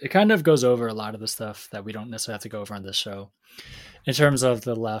 and it kind of goes over a lot of the stuff that we don't necessarily have to go over on this show in terms of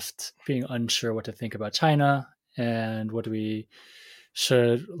the left being unsure what to think about China. And what do we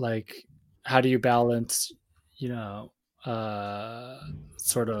should like? How do you balance,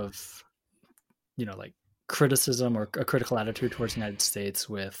 sort of, like criticism or a critical attitude towards the United States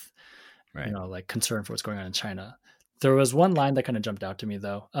with, like concern for what's going on in China? There was one line that kind of jumped out to me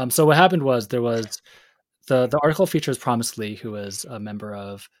though. So what happened was there was the article features Promise Lee, who is a member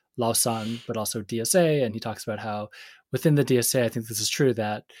of Lausan, but also DSA, and he talks about how within the DSA, I think this is true,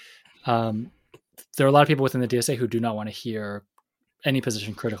 that there are a lot of people within the DSA who do not want to hear any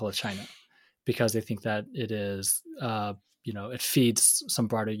position critical of China because they think that it is, it feeds some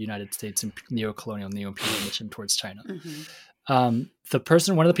broader United States neo-colonial, neo-imperial mission towards China.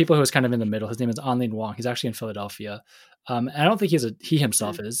 Mm-hmm. One of the people who was kind of in the middle, his name is Anlin Wang. He's actually in Philadelphia. And I don't think he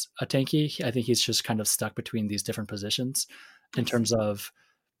himself is a tanky. I think he's just kind of stuck between these different positions in terms of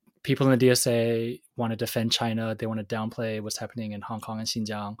people in the DSA want to defend China. They want to downplay what's happening in Hong Kong and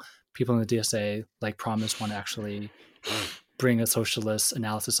Xinjiang. People in the DSA, like Promise, want to actually bring a socialist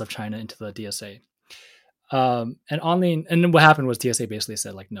analysis of China into the DSA. And then what happened was DSA basically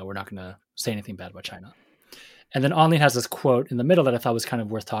said, like, no, we're not going to say anything bad about China. And then Anlin has this quote in the middle that I thought was kind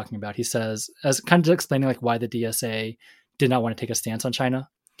of worth talking about. He says, as kind of explaining like why the DSA did not want to take a stance on China.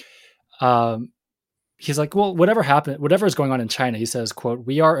 He's like, well, whatever is going on in China, he says, quote,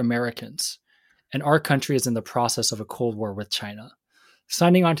 "We are Americans, and our country is in the process of a Cold War with China.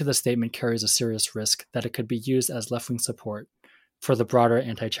 Signing on to the statement carries a serious risk that it could be used as left-wing support for the broader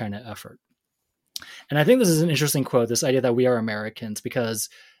anti-China effort." And I think this is an interesting quote, this idea that we are Americans, because,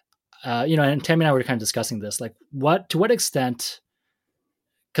 and Tammy and I were kind of discussing this, like to what extent,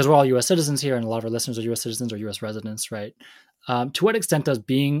 because we're all U.S. citizens here and a lot of our listeners are U.S. citizens or U.S. residents, right? To what extent does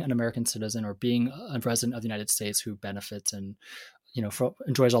being an American citizen or being a resident of the United States who benefits and,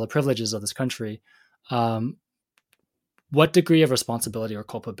 enjoys all the privileges of this country, what degree of responsibility or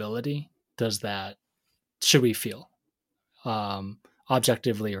culpability should we feel,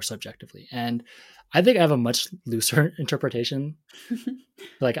 objectively or subjectively? And I think I have a much looser interpretation.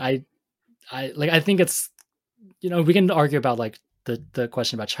 Like I think it's, we can argue about like the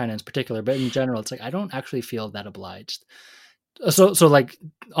question about China in particular, but in general, it's like, I don't actually feel that obliged. So like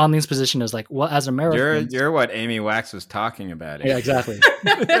Anlin's position is like, well, as Americans, you're what Amy Wax was talking about. Yeah, exactly.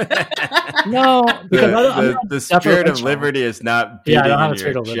 No, because the spirit of liberty is not beating in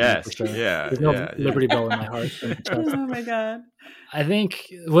your chest. Sure. Yeah, there's no liberty bell in my heart. Oh my god. I think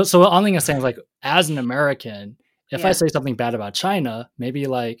so. What Anlin is saying is like, as an American, if I say something bad about China, maybe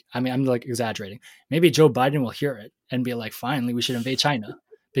like, I mean, I'm like exaggerating. Maybe Joe Biden will hear it and be like, finally, we should invade China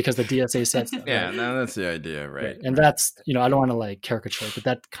because the DSA said so. Yeah, right? no, that's the idea, right? And that's, I don't want to like caricature it, but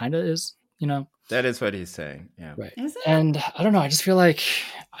that kind of is, That is what he's saying. Yeah. Right. Is it? And I don't know. I just feel like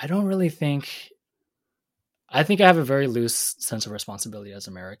I don't really think. I think I have a very loose sense of responsibility as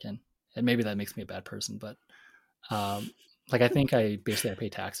American, and maybe that makes me a bad person. But like I think I pay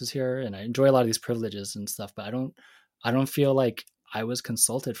taxes here, and I enjoy a lot of these privileges and stuff. But I don't feel like I was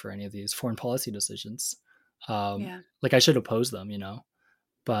consulted for any of these foreign policy decisions. Like I should oppose them,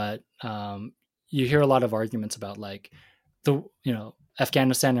 But you hear a lot of arguments about like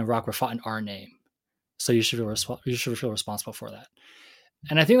Afghanistan and Iraq were fought in our name. So you should feel responsible for that.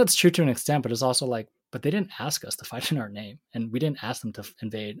 And I think that's true to an extent, but it's also like, but they didn't ask us to fight in our name, and we didn't ask them to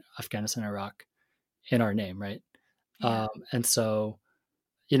invade Afghanistan and Iraq in our name, right? Yeah. And so,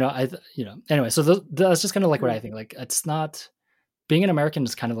 anyway, so that's just kind of like what I think. Like, it's not being an American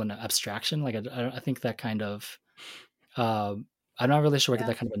is kind of an abstraction. Like, I think that kind of, I'm not really sure what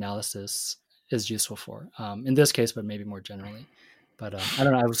that kind of analysis is useful for in this case, but maybe more generally. But I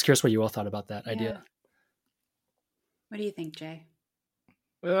don't know. I was curious what you all thought about that idea. What do you think, Jay?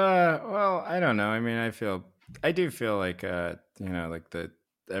 Well, I don't know. I mean, I do feel like, like that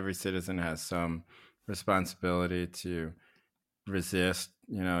every citizen has some responsibility to resist,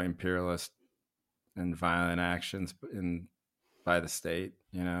 imperialist and violent actions by the state.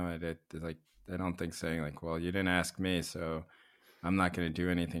 I don't think saying like, well, you didn't ask me, so I'm not going to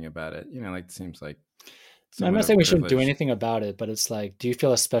do anything about it. Like it seems like. I'm not saying we shouldn't do anything about it, but it's like, do you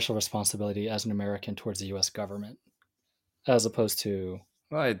feel a special responsibility as an American towards the U.S. government, as opposed to?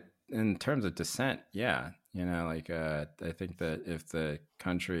 Well, in terms of dissent, yeah, I think that if the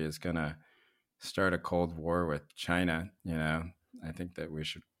country is gonna start a Cold War with China, I think that we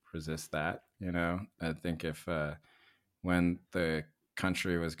should resist that. I think if when the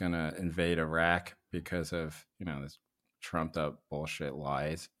country was gonna invade Iraq because of this trumped up bullshit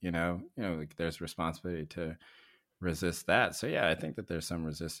lies, like there's responsibility to resist that. So yeah, I think that there's some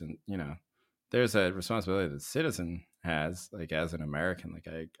resistance, there's a responsibility that the citizen has, like as an American. Like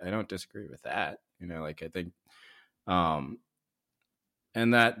I don't disagree with that, like I think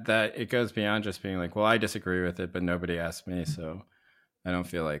and that it goes beyond just being like, well, I disagree with it, but nobody asked me, so I don't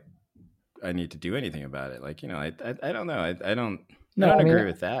feel like I need to do anything about it. Like, I don't know. I don't agree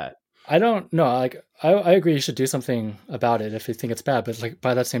with that. I don't know. Like, I agree you should do something about it if you think it's bad. But like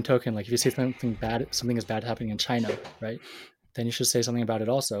by that same token, like if you see something is bad happening in China, right? Then you should say something about it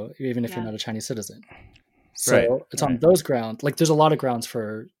also, even if you're not a Chinese citizen. So it's on those grounds. Like there's a lot of grounds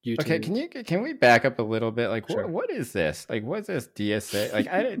for you to. Okay, can we back up a little bit? Like what is this? Like what's this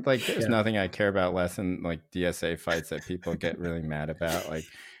DSA? Like there's nothing I care about less than like DSA fights that people get really mad about. Like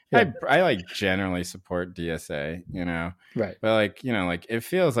I like generally support DSA, Right. But like it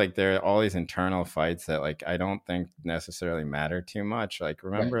feels like there are all these internal fights that like I don't think necessarily matter too much. Like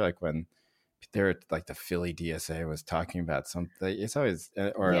remember like when there like the Philly DSA was talking about something, it's always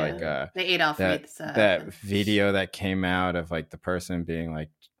like the Adolf that video that came out of like the person being like,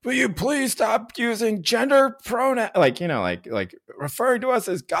 will you please stop using gender pronoun, like like referring to us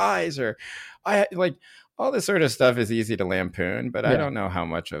as guys, or I like all this sort of stuff is easy to lampoon, but I don't know how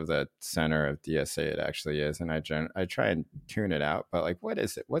much of the center of DSA it actually is, and I try and tune it out. But like, what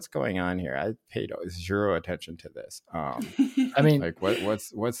is it? What's going on here? I paid zero attention to this. I mean, like,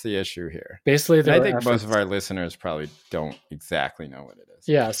 what's the issue here? Basically, I think most of our listeners probably don't exactly know what it is.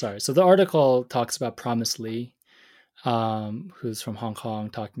 Yeah, sorry. So the article talks about Promise Lee, who's from Hong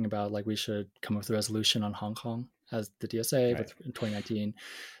Kong, talking about like we should come up with a resolution on Hong Kong as the DSA in 2019.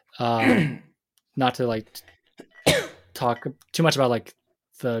 Not to like talk too much about like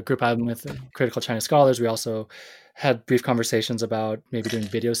the group I'm with, Critical China Scholars. We also had brief conversations about maybe doing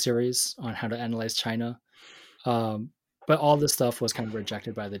video series on how to analyze China. But all this stuff was kind of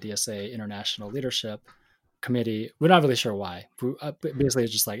rejected by the DSA International Leadership Committee. We're not really sure why. Basically,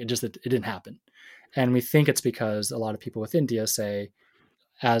 it's just like it didn't happen, and we think it's because a lot of people within DSA,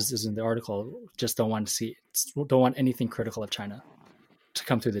 as is in the article, just don't want anything critical of China to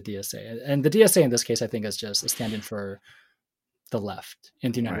come through the DSA. And the DSA in this case, I think, is just a stand-in for the left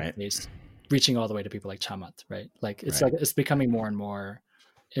in the United States, reaching all the way to people like Chamath, right? Like it's like it's becoming more and more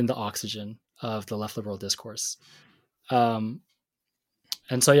in the oxygen of the left liberal discourse. And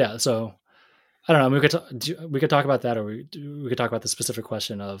so I don't know. We could talk about that, or we could talk about the specific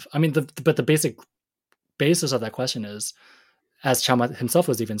question of. I mean, but the basic basis of that question is, as Chamath himself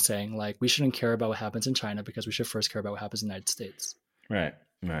was even saying, like we shouldn't care about what happens in China because we should first care about what happens in the United States. Right.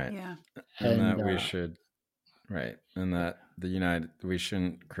 Yeah. And that we should, and that we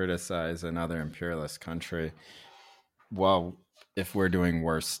shouldn't criticize another imperialist country well, if we're doing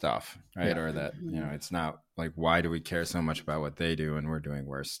worse stuff, right? Yeah. Or that, it's not like, why do we care so much about what they do and we're doing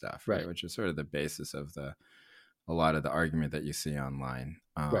worse stuff, right? Right. Which is sort of the basis of a lot of the argument that you see online.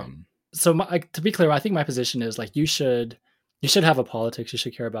 Right. So to be clear, I think my position is like, you should have a politics. You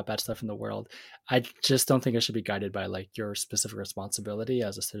should care about bad stuff in the world. I just don't think it should be guided by like your specific responsibility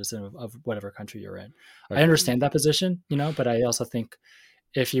as a citizen of whatever country you're in. Okay. I understand that position, but I also think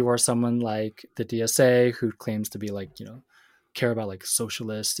if you are someone like the DSA who claims to be like, care about like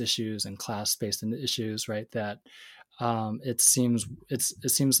socialist issues and class-based issues, right? That it seems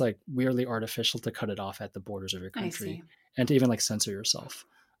like weirdly artificial to cut it off at the borders of your country and to even like censor yourself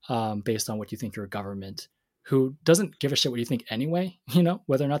based on what you think your government, who doesn't give a shit what you think anyway,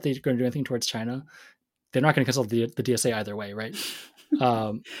 whether or not they're going to do anything towards China, they're not going to consult the DSA either way, right?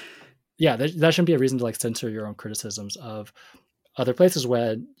 That shouldn't be a reason to like censor your own criticisms of other places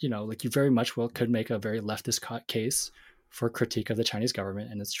where, like you very much could make a very leftist case for critique of the Chinese government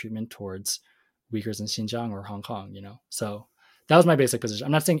and its treatment towards Uyghurs in Xinjiang or Hong Kong, So that was my basic position.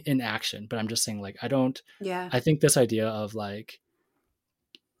 I'm not saying inaction, but I'm just saying like, I think this idea of like,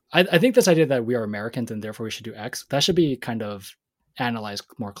 I think this idea that we are Americans and therefore we should do X, that should be kind of analyzed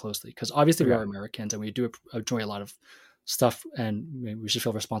more closely, because obviously we are Americans and we do enjoy a lot of stuff and we should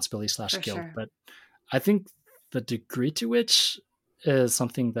feel responsibility / guilt. But I think the degree to which is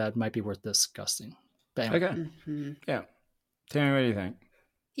something that might be worth discussing. But anyway. Okay. Yeah. Tammy, what do you think?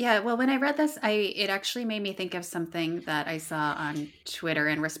 Yeah, well, when I read this, it actually made me think of something that I saw on Twitter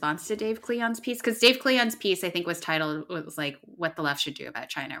in response to Dave Cleon's piece. Because Dave Cleon's piece, I think, was like, what the left should do about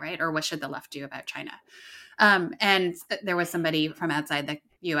China, right? Or what should the left do about China? And there was somebody from outside the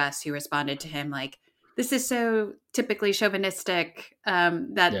U.S. who responded to him like, this is so typically chauvinistic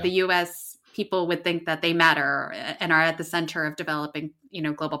that the U.S. people would think that they matter and are at the center of developing,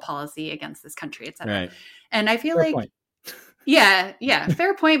 global policy against this country, et cetera. Right. And I feel point. Yeah,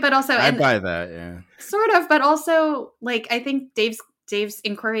 fair point. But also, I buy that, yeah, sort of. But also, like, I think Dave's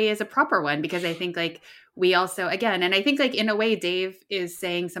inquiry is a proper one, because I think like we also, again, and I think like in a way, Dave is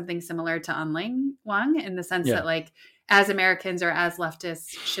saying something similar to Anling Wang in the sense that like, as Americans or as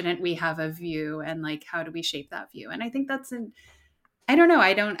leftists, shouldn't we have a view, and like, how do we shape that view? And I think that's I don't know.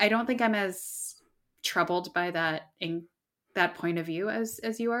 I don't think I'm as troubled by that point of view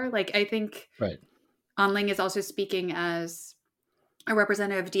as you are. Like, I think Anling is also speaking as a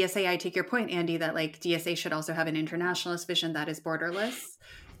representative of DSA. I take your point, Andy, that like DSA should also have an internationalist vision that is borderless.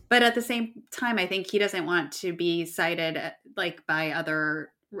 But at the same time, I think he doesn't want to be cited like by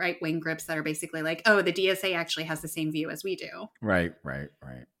other right-wing groups that are basically like, oh, the DSA actually has the same view as we do. Right.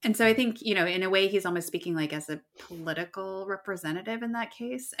 And so I think, in a way, he's almost speaking like as a political representative in that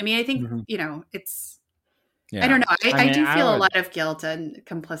case. I mean, I think, it's, I don't know. I do feel a lot of guilt and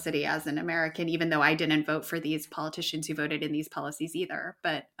complicity as an American, even though I didn't vote for these politicians who voted in these policies either.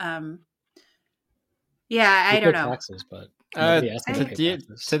 But I don't know. Taxes, but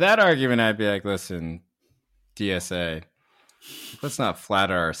to that argument, I'd be like, listen, DSA, let's not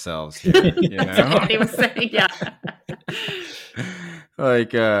flatter ourselves here. That's what he was saying. Yeah.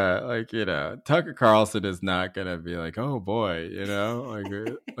 Tucker Carlson is not gonna be like, oh boy,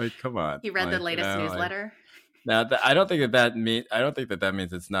 like come on. He read the latest newsletter. Now, I don't think that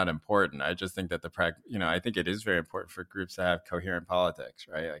means it's not important. I just think that I think it is very important for groups to have coherent politics,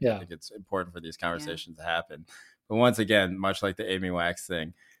 right? I think it's important for these conversations to happen. But once again, much like the Amy Wax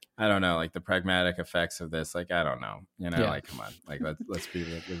thing, I don't know, like the pragmatic effects of this, like, I don't know, like, come on, like, let's be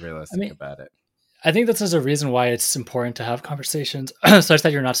realistic about it. I think this is a reason why it's important to have conversations such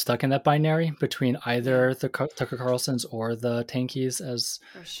that you're not stuck in that binary between either the Tucker Carlsons or the Tankies as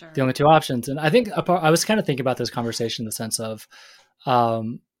the only two options. And I think I was kind of thinking about this conversation in the sense of, I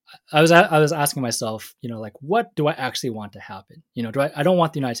was asking myself, like, what do I actually want to happen? I don't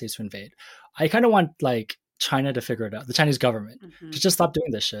want the United States to invade. I kind of want like China to figure it out, the Chinese government to just stop doing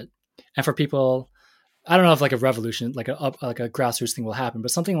this shit. And for people, I don't know if like a revolution, like a grassroots thing will happen,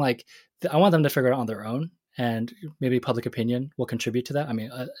 but something like I want them to figure it out on their own, and maybe public opinion will contribute to that. I mean,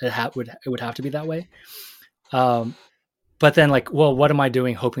 it would have to be that way. But then like, well, what am I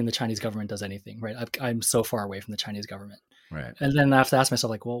doing hoping the Chinese government does anything, right? I'm so far away from the Chinese government. Right. And then I have to ask myself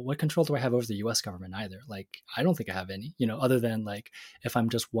like, well, what control do I have over the US government either? Like, I don't think I have any, other than like, if I'm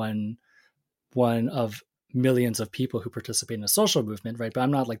just one of millions of people who participate in a social movement, right? But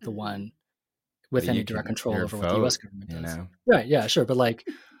I'm not like the one with any direct control over what the US government does. Right. Yeah, sure. But like,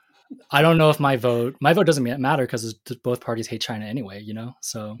 I don't know if my vote doesn't matter because both parties hate China anyway, you know?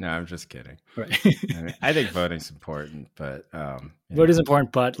 So, No, I'm just kidding. right. I think voting's important, but Vote is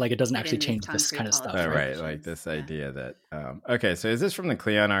important, but like it doesn't But actually in these change this concrete kind of stuff. policy right, decisions, like this yeah. idea that okay, so is this from the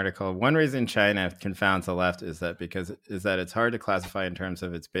Cleon article? One reason China confounds the left is that it's hard to classify in terms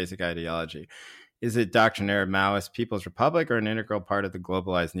of its basic ideology. Is it doctrinaire Maoist People's Republic or an integral part of the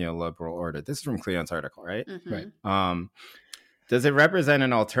globalized neoliberal order? This is from Cleon's article, right? Mhm. Right. Does it represent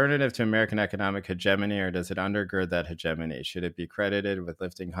an alternative to American economic hegemony, or does it undergird that hegemony? Should it be credited with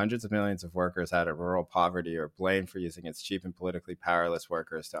lifting hundreds of millions of workers out of rural poverty, or blamed for using its cheap and politically powerless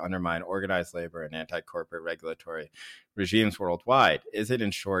workers to undermine organized labor and anti-corporate regulatory regimes worldwide? Is it,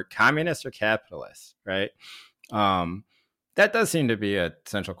 in short, communist or capitalist, right? That does seem to be a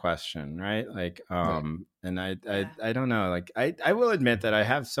central question, right? Like, and I don't know. Like, I will admit that I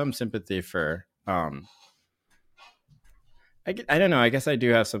have some sympathy for I don't know. I guess I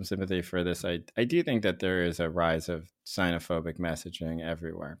do have some sympathy for this. I do think that there is a rise of xenophobic messaging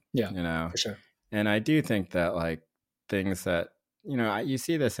everywhere. Yeah, you know, for sure. And I do think that like things that you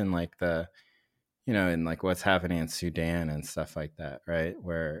see this in like in like what's happening in Sudan and stuff like that, right?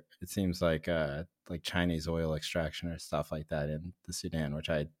 Where it seems like Chinese oil extraction or stuff like that in the Sudan,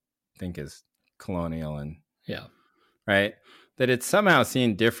 which I think is colonial and right. That it's somehow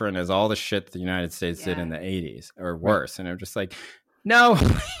seen different as all the shit the United States did in the 80s or worse. Right. And I'm just like, no,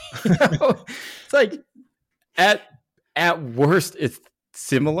 it's like at worst, it's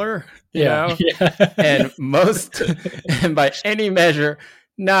similar, you know, and and by any measure,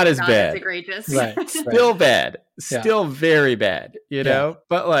 not as bad. As egregious. Right. Still bad. Still very bad, you know,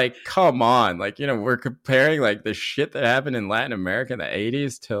 but like, come on, like, we're comparing like the shit that happened in Latin America in the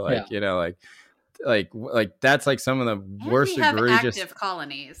 80s to like, like that's like some of the worst egregious active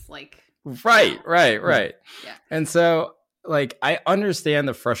colonies, like right. Yeah. And so like I understand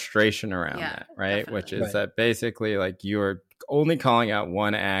the frustration around that, right? Definitely. Which is that basically like you're only calling out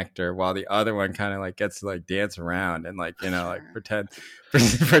one actor while the other one kind of like gets to like dance around and like like pretend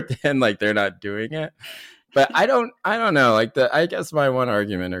like they're not doing it. But I don't know, like I guess my one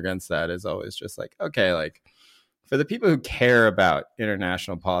argument against that is always just like, okay, like for the people who care about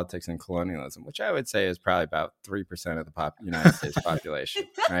international politics and colonialism, which I would say is probably about 3% of the United States population,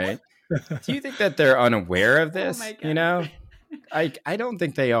 right? Do you think that they're unaware of this? I don't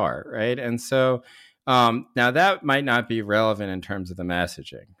think they are, right? And so now that might not be relevant in terms of the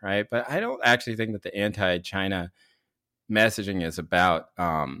messaging, right? But I don't actually think that the anti-China messaging is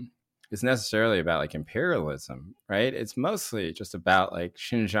necessarily about like imperialism, right? It's mostly just about like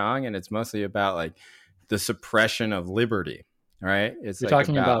Xinjiang, and it's mostly about like the suppression of liberty, right? It's You're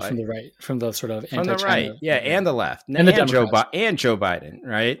talking about from the right, from the sort of from the right, and the left, and Joe Biden,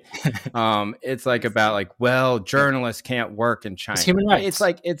 right? It's like about like, well, journalists can't work in China. It's human rights. It's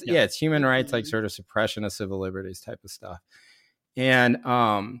like it's human rights, like sort of suppression of civil liberties type of stuff, and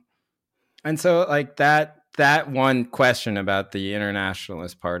so like that one question about the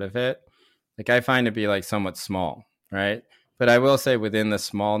internationalist part of it, like I find to be like somewhat small, right? But I will say within the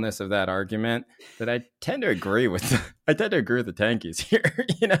smallness of that argument that I tend to agree with the tankies here.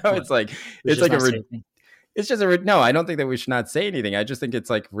 It's like no, I don't think that we should not say anything. I just think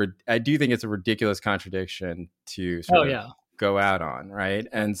it's like I do think it's a ridiculous contradiction to sort of go out on, right?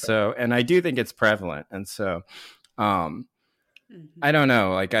 And so and I do think it's prevalent. And so I don't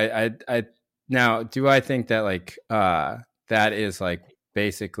know. Like I now do I think that like that is like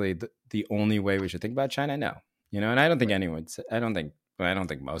basically the only way we should think about China? No. And I don't think I don't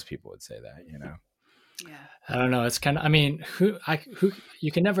think most people would say that, Yeah. I don't know. It's kind of, I mean, who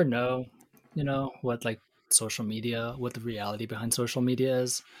you can never know, what like social media, what the reality behind social media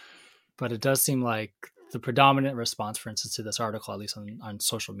is. But it does seem like the predominant response, for instance, to this article, at least on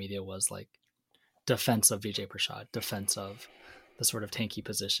social media, was like defense of Vijay Prashad, defense of the sort of tanky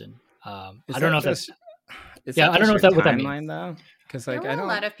position. I don't know if that's, I don't know if that what that means though. Because like there were a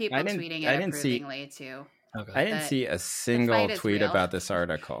lot of people tweeting it approvingly too. Okay. I didn't see a single tweet about this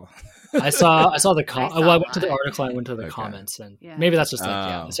article. I saw the I went to the article. I went to the comments, and maybe that's just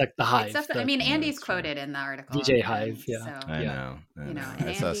like it's like the Hive. Andy's quoted in the article. DJ Hive, So, I know.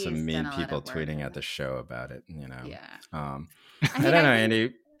 I saw some mean people tweeting at the show about it. Yeah. I don't know,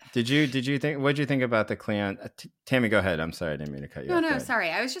 Andy. Did you think? What did you think about the Cleon? Tammy, go ahead. I'm sorry, I didn't mean to cut you off. No, sorry.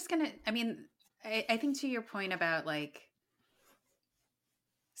 I was just gonna. I mean, I think to your point about like.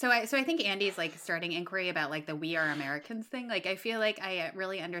 So I think Andy's like starting inquiry about like the "We Are Americans" thing. Like I feel like I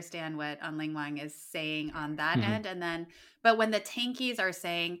really understand what Ling Wang is saying on that end, and then but when the tankies are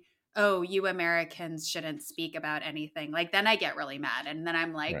saying oh, you Americans shouldn't speak about anything, like then I get really mad, and then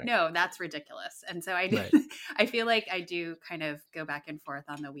I'm like, Right. no, that's ridiculous. And so I do, Right. I feel like I do kind of go back and forth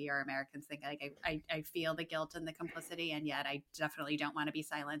on the "we are Americans" thing. Like I feel the guilt and the complicity, and yet I definitely don't want to be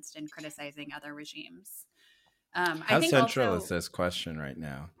silenced in criticizing other regimes. I How think central also, is this question right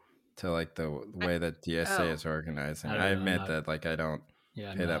now to like the way that DSA is organized? And I admit that like I don't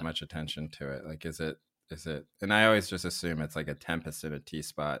pay that much attention to it. Like, is it? And I always just assume it's like a tempest in a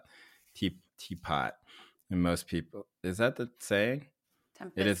teapot. And most people, is that the saying?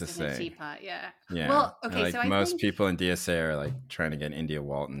 It is a saying. Teapot, yeah. Yeah. Well, okay. Like so most people in DSA are like trying to get India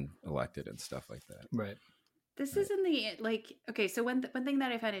Walton elected and stuff like that. Right. This is in the like. Okay, so one thing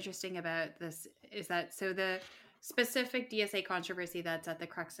that I find interesting about this is that the specific DSA controversy that's at the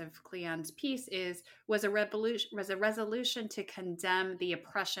crux of Cleon's piece was a resolution to condemn the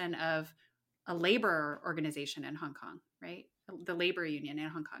oppression of a labor organization in Hong Kong, right? The labor union in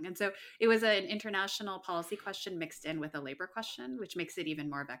Hong Kong. And so it was an international policy question mixed in with a labor question, which makes it even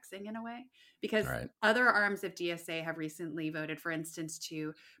more vexing in a way, because other arms of DSA have recently voted, for instance,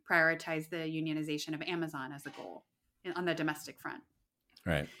 to prioritize the unionization of Amazon as a goal on the domestic front.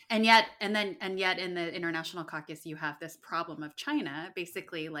 Right. And yet in the International Caucus, you have this problem of China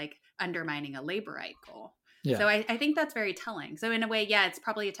basically like undermining a laborite goal. Yeah. So I think that's very telling. So in a way, yeah, it's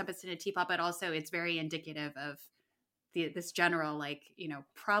probably a tempest in a teapot, but also it's very indicative of this general, like,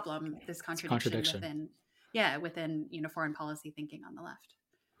 problem, this contradiction within foreign policy thinking on the left.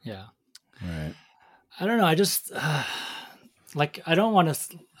 Yeah. Right. I don't know. I just like, I don't want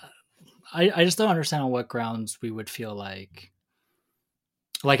to, I just don't understand on what grounds we would feel like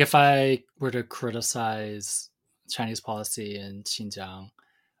if I were to criticize Chinese policy in Xinjiang,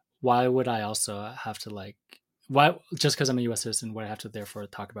 why would I also have to why, just because I'm a U.S. citizen, would I have to therefore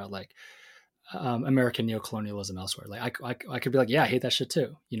talk about American neocolonialism elsewhere? Like I could be like, yeah, I hate that shit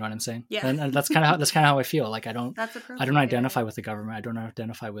too. You know what I'm saying? Yeah. And that's kind of how I feel. Like I don't identify with the government. I don't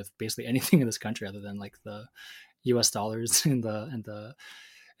identify with basically anything in this country other than like the U.S. dollars and the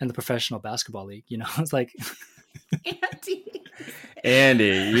professional basketball league. It's like.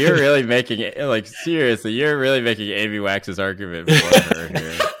 Andy, you're really making it, like, seriously, you're really making Amy Wax's argument for her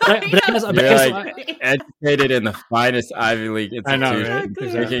here. You're educated in the finest Ivy League institution, I know, right?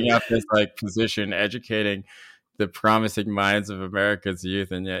 Taking up this position, educating the promising minds of America's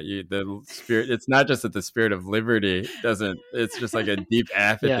youth, and yet the spirit, it's not just that the spirit of liberty doesn't, it's just like a deep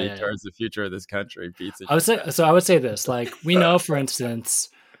apathy towards the future of this country beats it. I would say this, like, we know, for instance,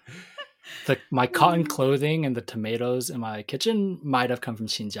 my cotton clothing and the tomatoes in my kitchen might have come from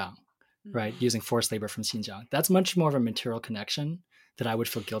Xinjiang, right? Using forced labor from Xinjiang. That's much more of a material connection that I would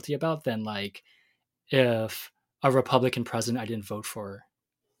feel guilty about than if a Republican president I didn't vote for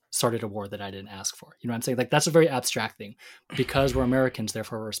started a war that I didn't ask for. You know what I'm saying? Like, that's a very abstract thing. Because we're Americans,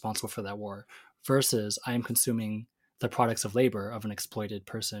 therefore we're responsible for that war, versus I am consuming the products of labor of an exploited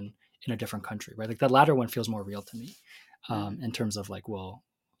person in a different country, right? Like, the latter one feels more real to me in terms of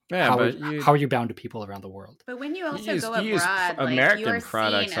how are you bound to people around the world? But when you also go abroad, American you are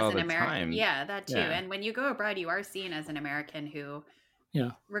products seen as all an the American. time. Yeah, that too. Yeah. And when you go abroad, you are seen as an American who,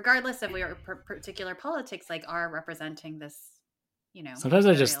 regardless of your particular politics, are representing this. Sometimes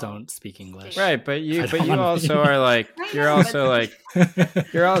I just don't speak English. Right, but you also are like, you also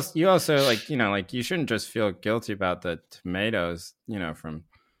you shouldn't just feel guilty about the tomatoes, from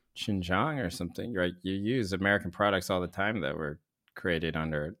Xinjiang or something, right? You use American products all the time that were created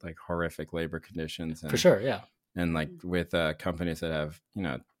under horrific labor conditions, and, for sure, yeah, and with companies that have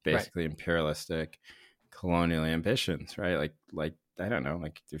basically imperialistic colonial ambitions, right? Like I don't know,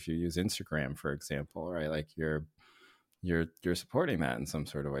 if you use Instagram, for example, right? You're supporting that in some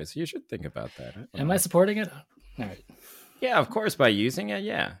sort of way, so you should think about that. Am I supporting it? All right. Yeah, of course, by using it,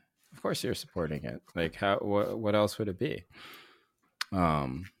 yeah, of course you're supporting it. What else would it be? How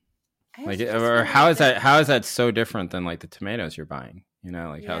is that so different than the tomatoes you're buying?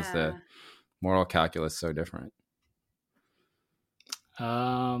 How's the moral calculus so different?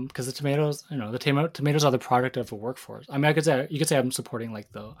 Because the tomatoes, tomatoes are the product of a workforce. I mean, you could say I'm supporting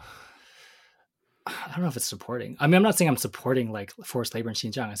I don't know if it's supporting. I mean, I'm not saying I'm supporting forced labor in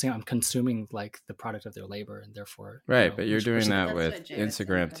Xinjiang. I'm saying I'm consuming the product of their labor, and therefore but you're doing that with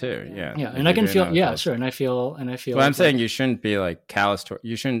Instagram too. Yeah, and I can feel sure, and I feel. Well, I'm saying you shouldn't be callous.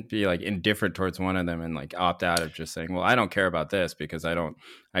 You shouldn't be indifferent towards one of them and opt out of just saying, well, I don't care about this because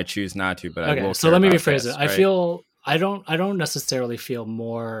I choose not to. But I will. So let me rephrase it. Right? I don't necessarily feel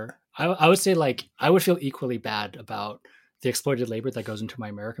more. I would say I would feel equally bad about the exploited labor that goes into my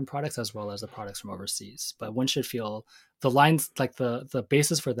American products as well as the products from overseas. But one should feel the lines, the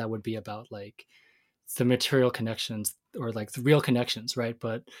basis for that would be about the material connections or like the real connections, right?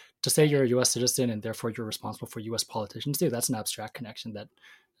 But to say you're a U.S. citizen and therefore you're responsible for U.S. politicians, dude, that's an abstract connection that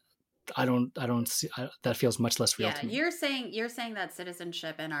I don't see. That feels much less real to me. You're saying that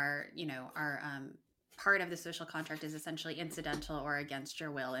citizenship and our part of the social contract is essentially incidental or against your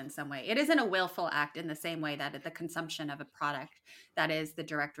will in some way. It isn't a willful act in the same way that the consumption of a product that is the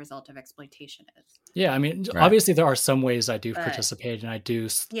direct result of exploitation is. Yeah, I mean, obviously there are some ways I do participate and I do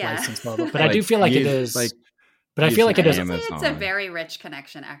license, but I do feel like it is like. But I feel like it is. It's a very rich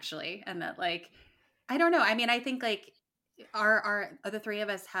connection, actually, and that like, I don't know. I mean, I think like our the three of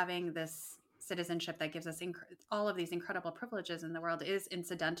us having this citizenship that gives us all of these incredible privileges in the world is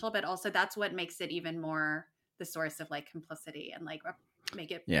incidental, but also that's what makes it even more the source of like complicity and like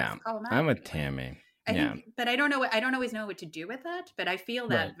make it problematic. I'm with Tammy. I think, but I don't know. I don't always know what to do with that, but I feel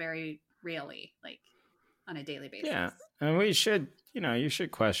that very really like on a daily basis. Yeah, and we should, you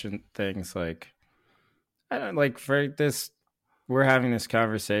should question things like, I don't like for this. We're having this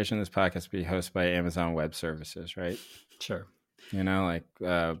conversation. This podcast be hosted by Amazon Web Services, right? Sure. Like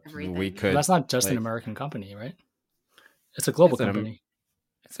we could. But that's not just an American company, right? It's a global company.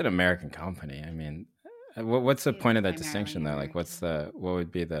 It's an American company. I mean, what's the point of that distinction though? Like, what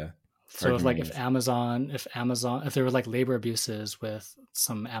would be the so if like if there were like labor abuses with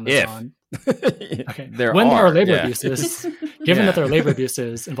some Amazon, okay, there are labor abuses. Given that there are labor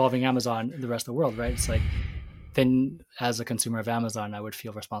abuses involving Amazon and the rest of the world, right? It's like then as a consumer of Amazon, I would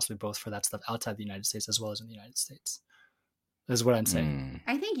feel responsible both for that stuff outside the United States as well as in the United States. Is what I'm saying.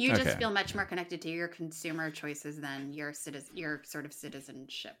 I think you just feel much more connected to your consumer choices than your sort of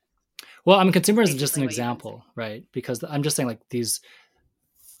citizenship. Well, I mean, consumer is just an example, right? Because I'm just saying, like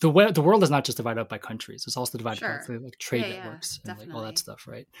the world is not just divided up by countries; it's also divided by like trade networks and like all that stuff,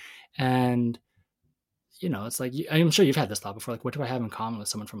 right? And it's like I'm sure you've had this thought before. Like, what do I have in common with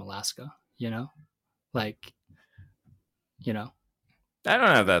someone from Alaska? Like, I don't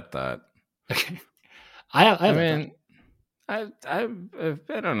have that thought. Okay, I mean. I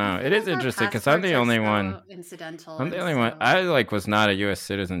don't know. It is interesting because I'm the only one. Incidental. I'm the only one. I was not a U.S.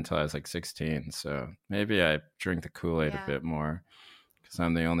 citizen until I was like 16. So maybe I drink the Kool-Aid a bit more because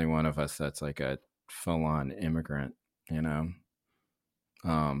I'm the only one of us that's like a full-on immigrant.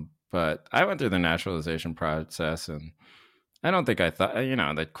 But I went through the naturalization process, and I don't think I thought.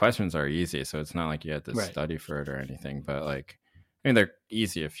 The questions are easy, so it's not like you had to study for it or anything. But like, I mean, they're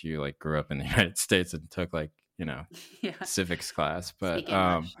easy if you like grew up in the United States and took like. Civics class, but like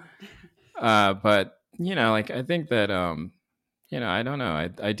I think that I don't know.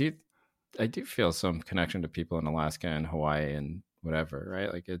 I do feel some connection to people in Alaska and Hawaii and whatever,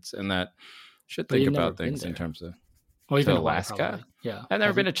 right? Like and that should think about things in terms of you've been to Alaska. Yeah, I've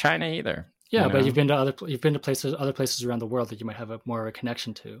never been to China either. Yeah, but you've been to other places around the world that you might have more of a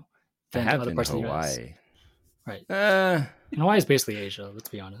connection to than to other parts of the US. Right. And Hawaii is basically Asia. Let's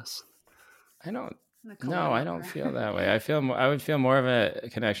be honest. No, I don't feel that way. I would feel more of a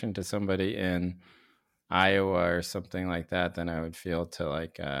connection to somebody in Iowa or something like that than I would feel to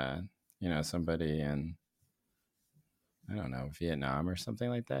like somebody in I don't know, Vietnam or something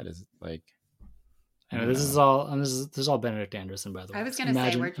like that. Is like this is all Benedict Anderson, by the way. I was going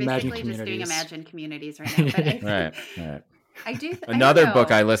to say we're basically just doing imagined communities right now. Right. I do. Another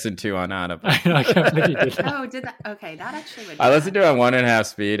book I listened to on Audible. I can't believe you did that. Oh, did that? Okay, that actually would. I listened to it on 1.5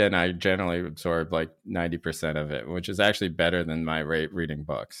 speed, and I generally absorb like 90% of it, which is actually better than my reading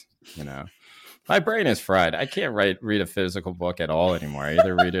books. My brain is fried. I can't read a physical book at all anymore. I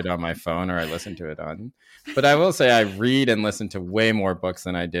either read it on my phone or I listen to it on. But I will say I read and listen to way more books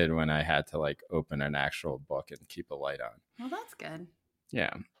than I did when I had to like open an actual book and keep a light on. Well, that's good.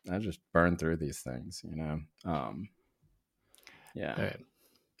 Yeah, I just burn through these things, Yeah.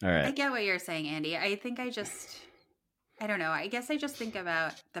 All right. I get what you're saying, Andy. I think I don't know. I guess I just think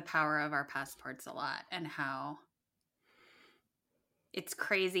about the power of our passports a lot and how it's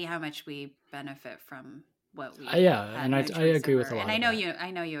crazy how much we benefit from what we. And I agree with a lot. And I know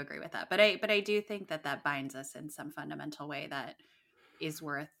you agree with that, but I do think that binds us in some fundamental way that is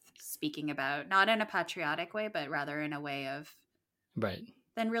worth speaking about, not in a patriotic way, but rather in a way of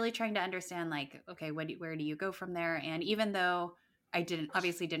then really trying to understand, like, okay, where do you go from there? And even though I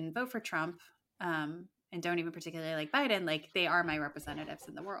obviously didn't vote for Trump, and don't even particularly like Biden, like they are my representatives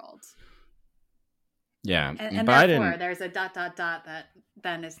in the world. Yeah. And therefore there's a ... that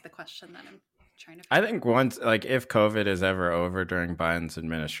then is the question that I'm trying to I think once, like if COVID is ever over during Biden's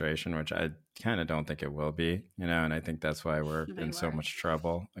administration, which I kind of don't think it will be, and I think that's why we're in so much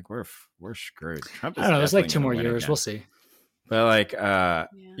trouble. Like we're screwed. Trump is I don't know, there's like 2 more years. Again. We'll see. But like, that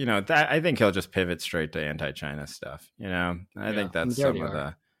I think he'll just pivot straight to anti-China stuff. I think that's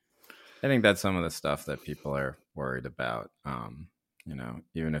some of the stuff that people are worried about, you know,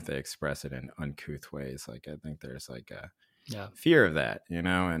 even if they express it in uncouth ways. Like, I think there's like a fear of that, you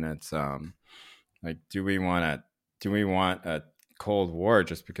know, and it's like, do we want a Cold War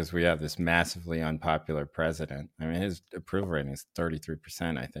just because we have this massively unpopular president? I mean, his approval rating is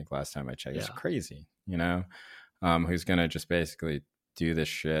 33%, I think, last time I checked. It's crazy, you know, who's going to just basically do this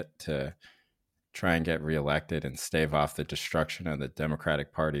shit to try and get reelected and stave off the destruction of the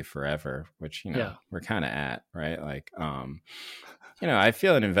Democratic Party forever, which, you know, we're kind of at, right? Like, you know, I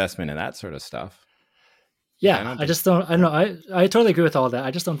feel an investment in that sort of stuff. Yeah, I don't know. I totally agree with all that.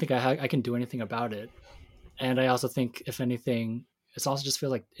 I just don't think I can do anything about it. And I also think, if anything, it's also just feel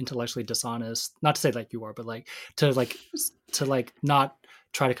like intellectually dishonest. Not to say like you are, but like to not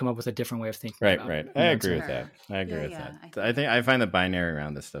try to come up with a different way of thinking. Right. I agree with that. I agree with that. I find the binary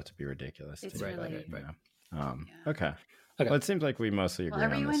around this stuff to be ridiculous. It's really, Okay. Well, it seems like we mostly agree on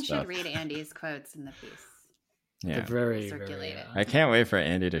this everyone stuff. should read Andy's quotes in the piece. Yeah, they're very, circulate it. I can't wait for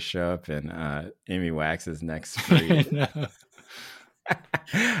Andy to show up in Amy Wax's next read.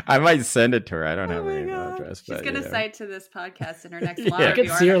 I might send it to her. I don't have her email address. She's going to cite to this podcast in her next law I could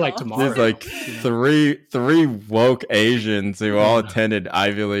see her like tomorrow. There's like three woke Asians who all attended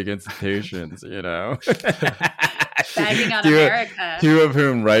Ivy League institutions, you know. Bagging on America. Two of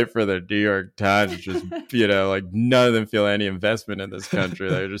whom write for the New York Times, just, you know, like none of them feel any investment in this country.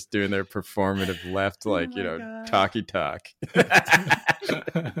 They're just doing their performative left, like, you know, God. Talky talk.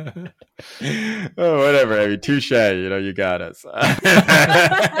 Oh, whatever. I mean, touche, you know, you got us.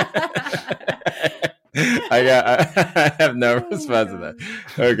 I have no response to that.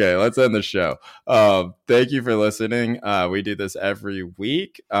 Okay, let's end the show. Thank you for listening. We do this every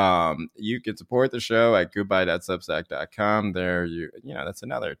week. You can support the show at goodbye.substack.com. There you know, that's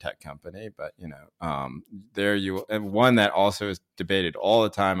another tech company, but you know, there you, and one that also is debated all the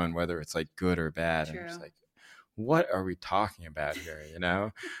time on whether it's like good or bad. True. And it's like, what are we talking about here? You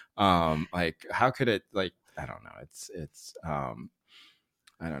know, like how could it, like, I don't know. It's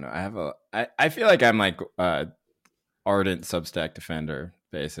I don't know. I feel like I'm like ardent Substack defender,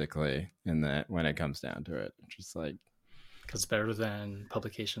 basically, in that when it comes down to it, just like, because it's better than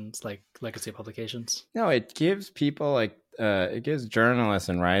publications, like legacy publications. No, it gives people like it gives journalists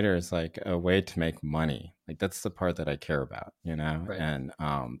and writers like a way to make money. Like that's the part that I care about, you know. Right. And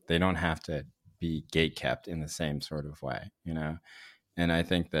they don't have to be gatekept in the same sort of way, you know. And I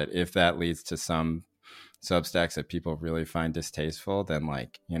think that if that leads to some Substacks that people really find distasteful, then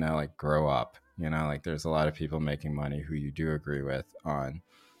like, you know, like grow up, you know, like there's a lot of people making money who you do agree with on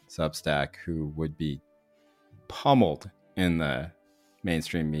Substack who would be pummeled in the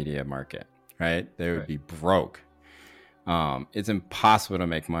mainstream media market, right? They would be broke. It's impossible to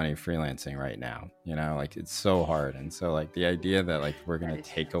make money freelancing right now, you know, like it's so hard. And so like the idea that like we're going to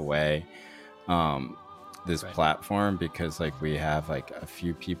take away this platform because like we have like a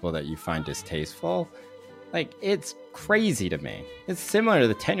few people that you find distasteful, like it's crazy to me. It's similar to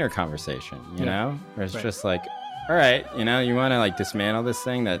the tenure conversation, you know, where it's just like, all right, you know, you want to like dismantle this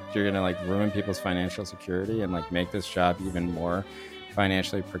thing that you're going to like ruin people's financial security and like make this job even more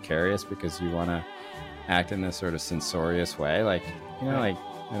financially precarious because you want to act in this sort of censorious way. Like, you know, like,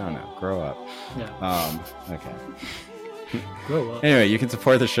 I don't know, grow up. Yeah. Okay. Grow up. Anyway, you can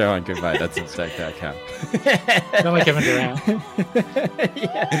support the show on goodbye.substack.com. Not like Kevin Durant.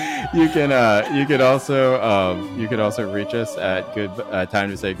 Yeah. You can also reach us at time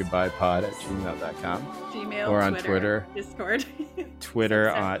to say goodbye pod at gmail.com. Gmail, or on Twitter. Discord. Twitter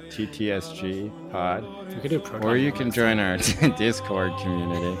at TTSG pod. We could do a program. Or you can join our Discord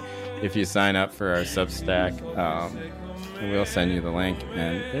community if you sign up for our Substack. We'll send you the link,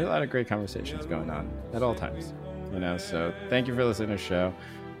 and there's a lot of great conversations going on at all times. You know, so thank you for listening to the show.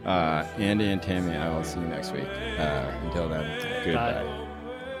 Andy and Tammy, I will see you next week. Until then, goodbye.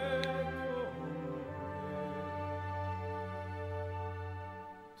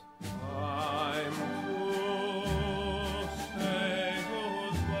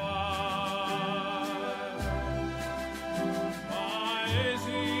 Bye. Is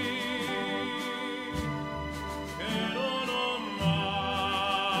he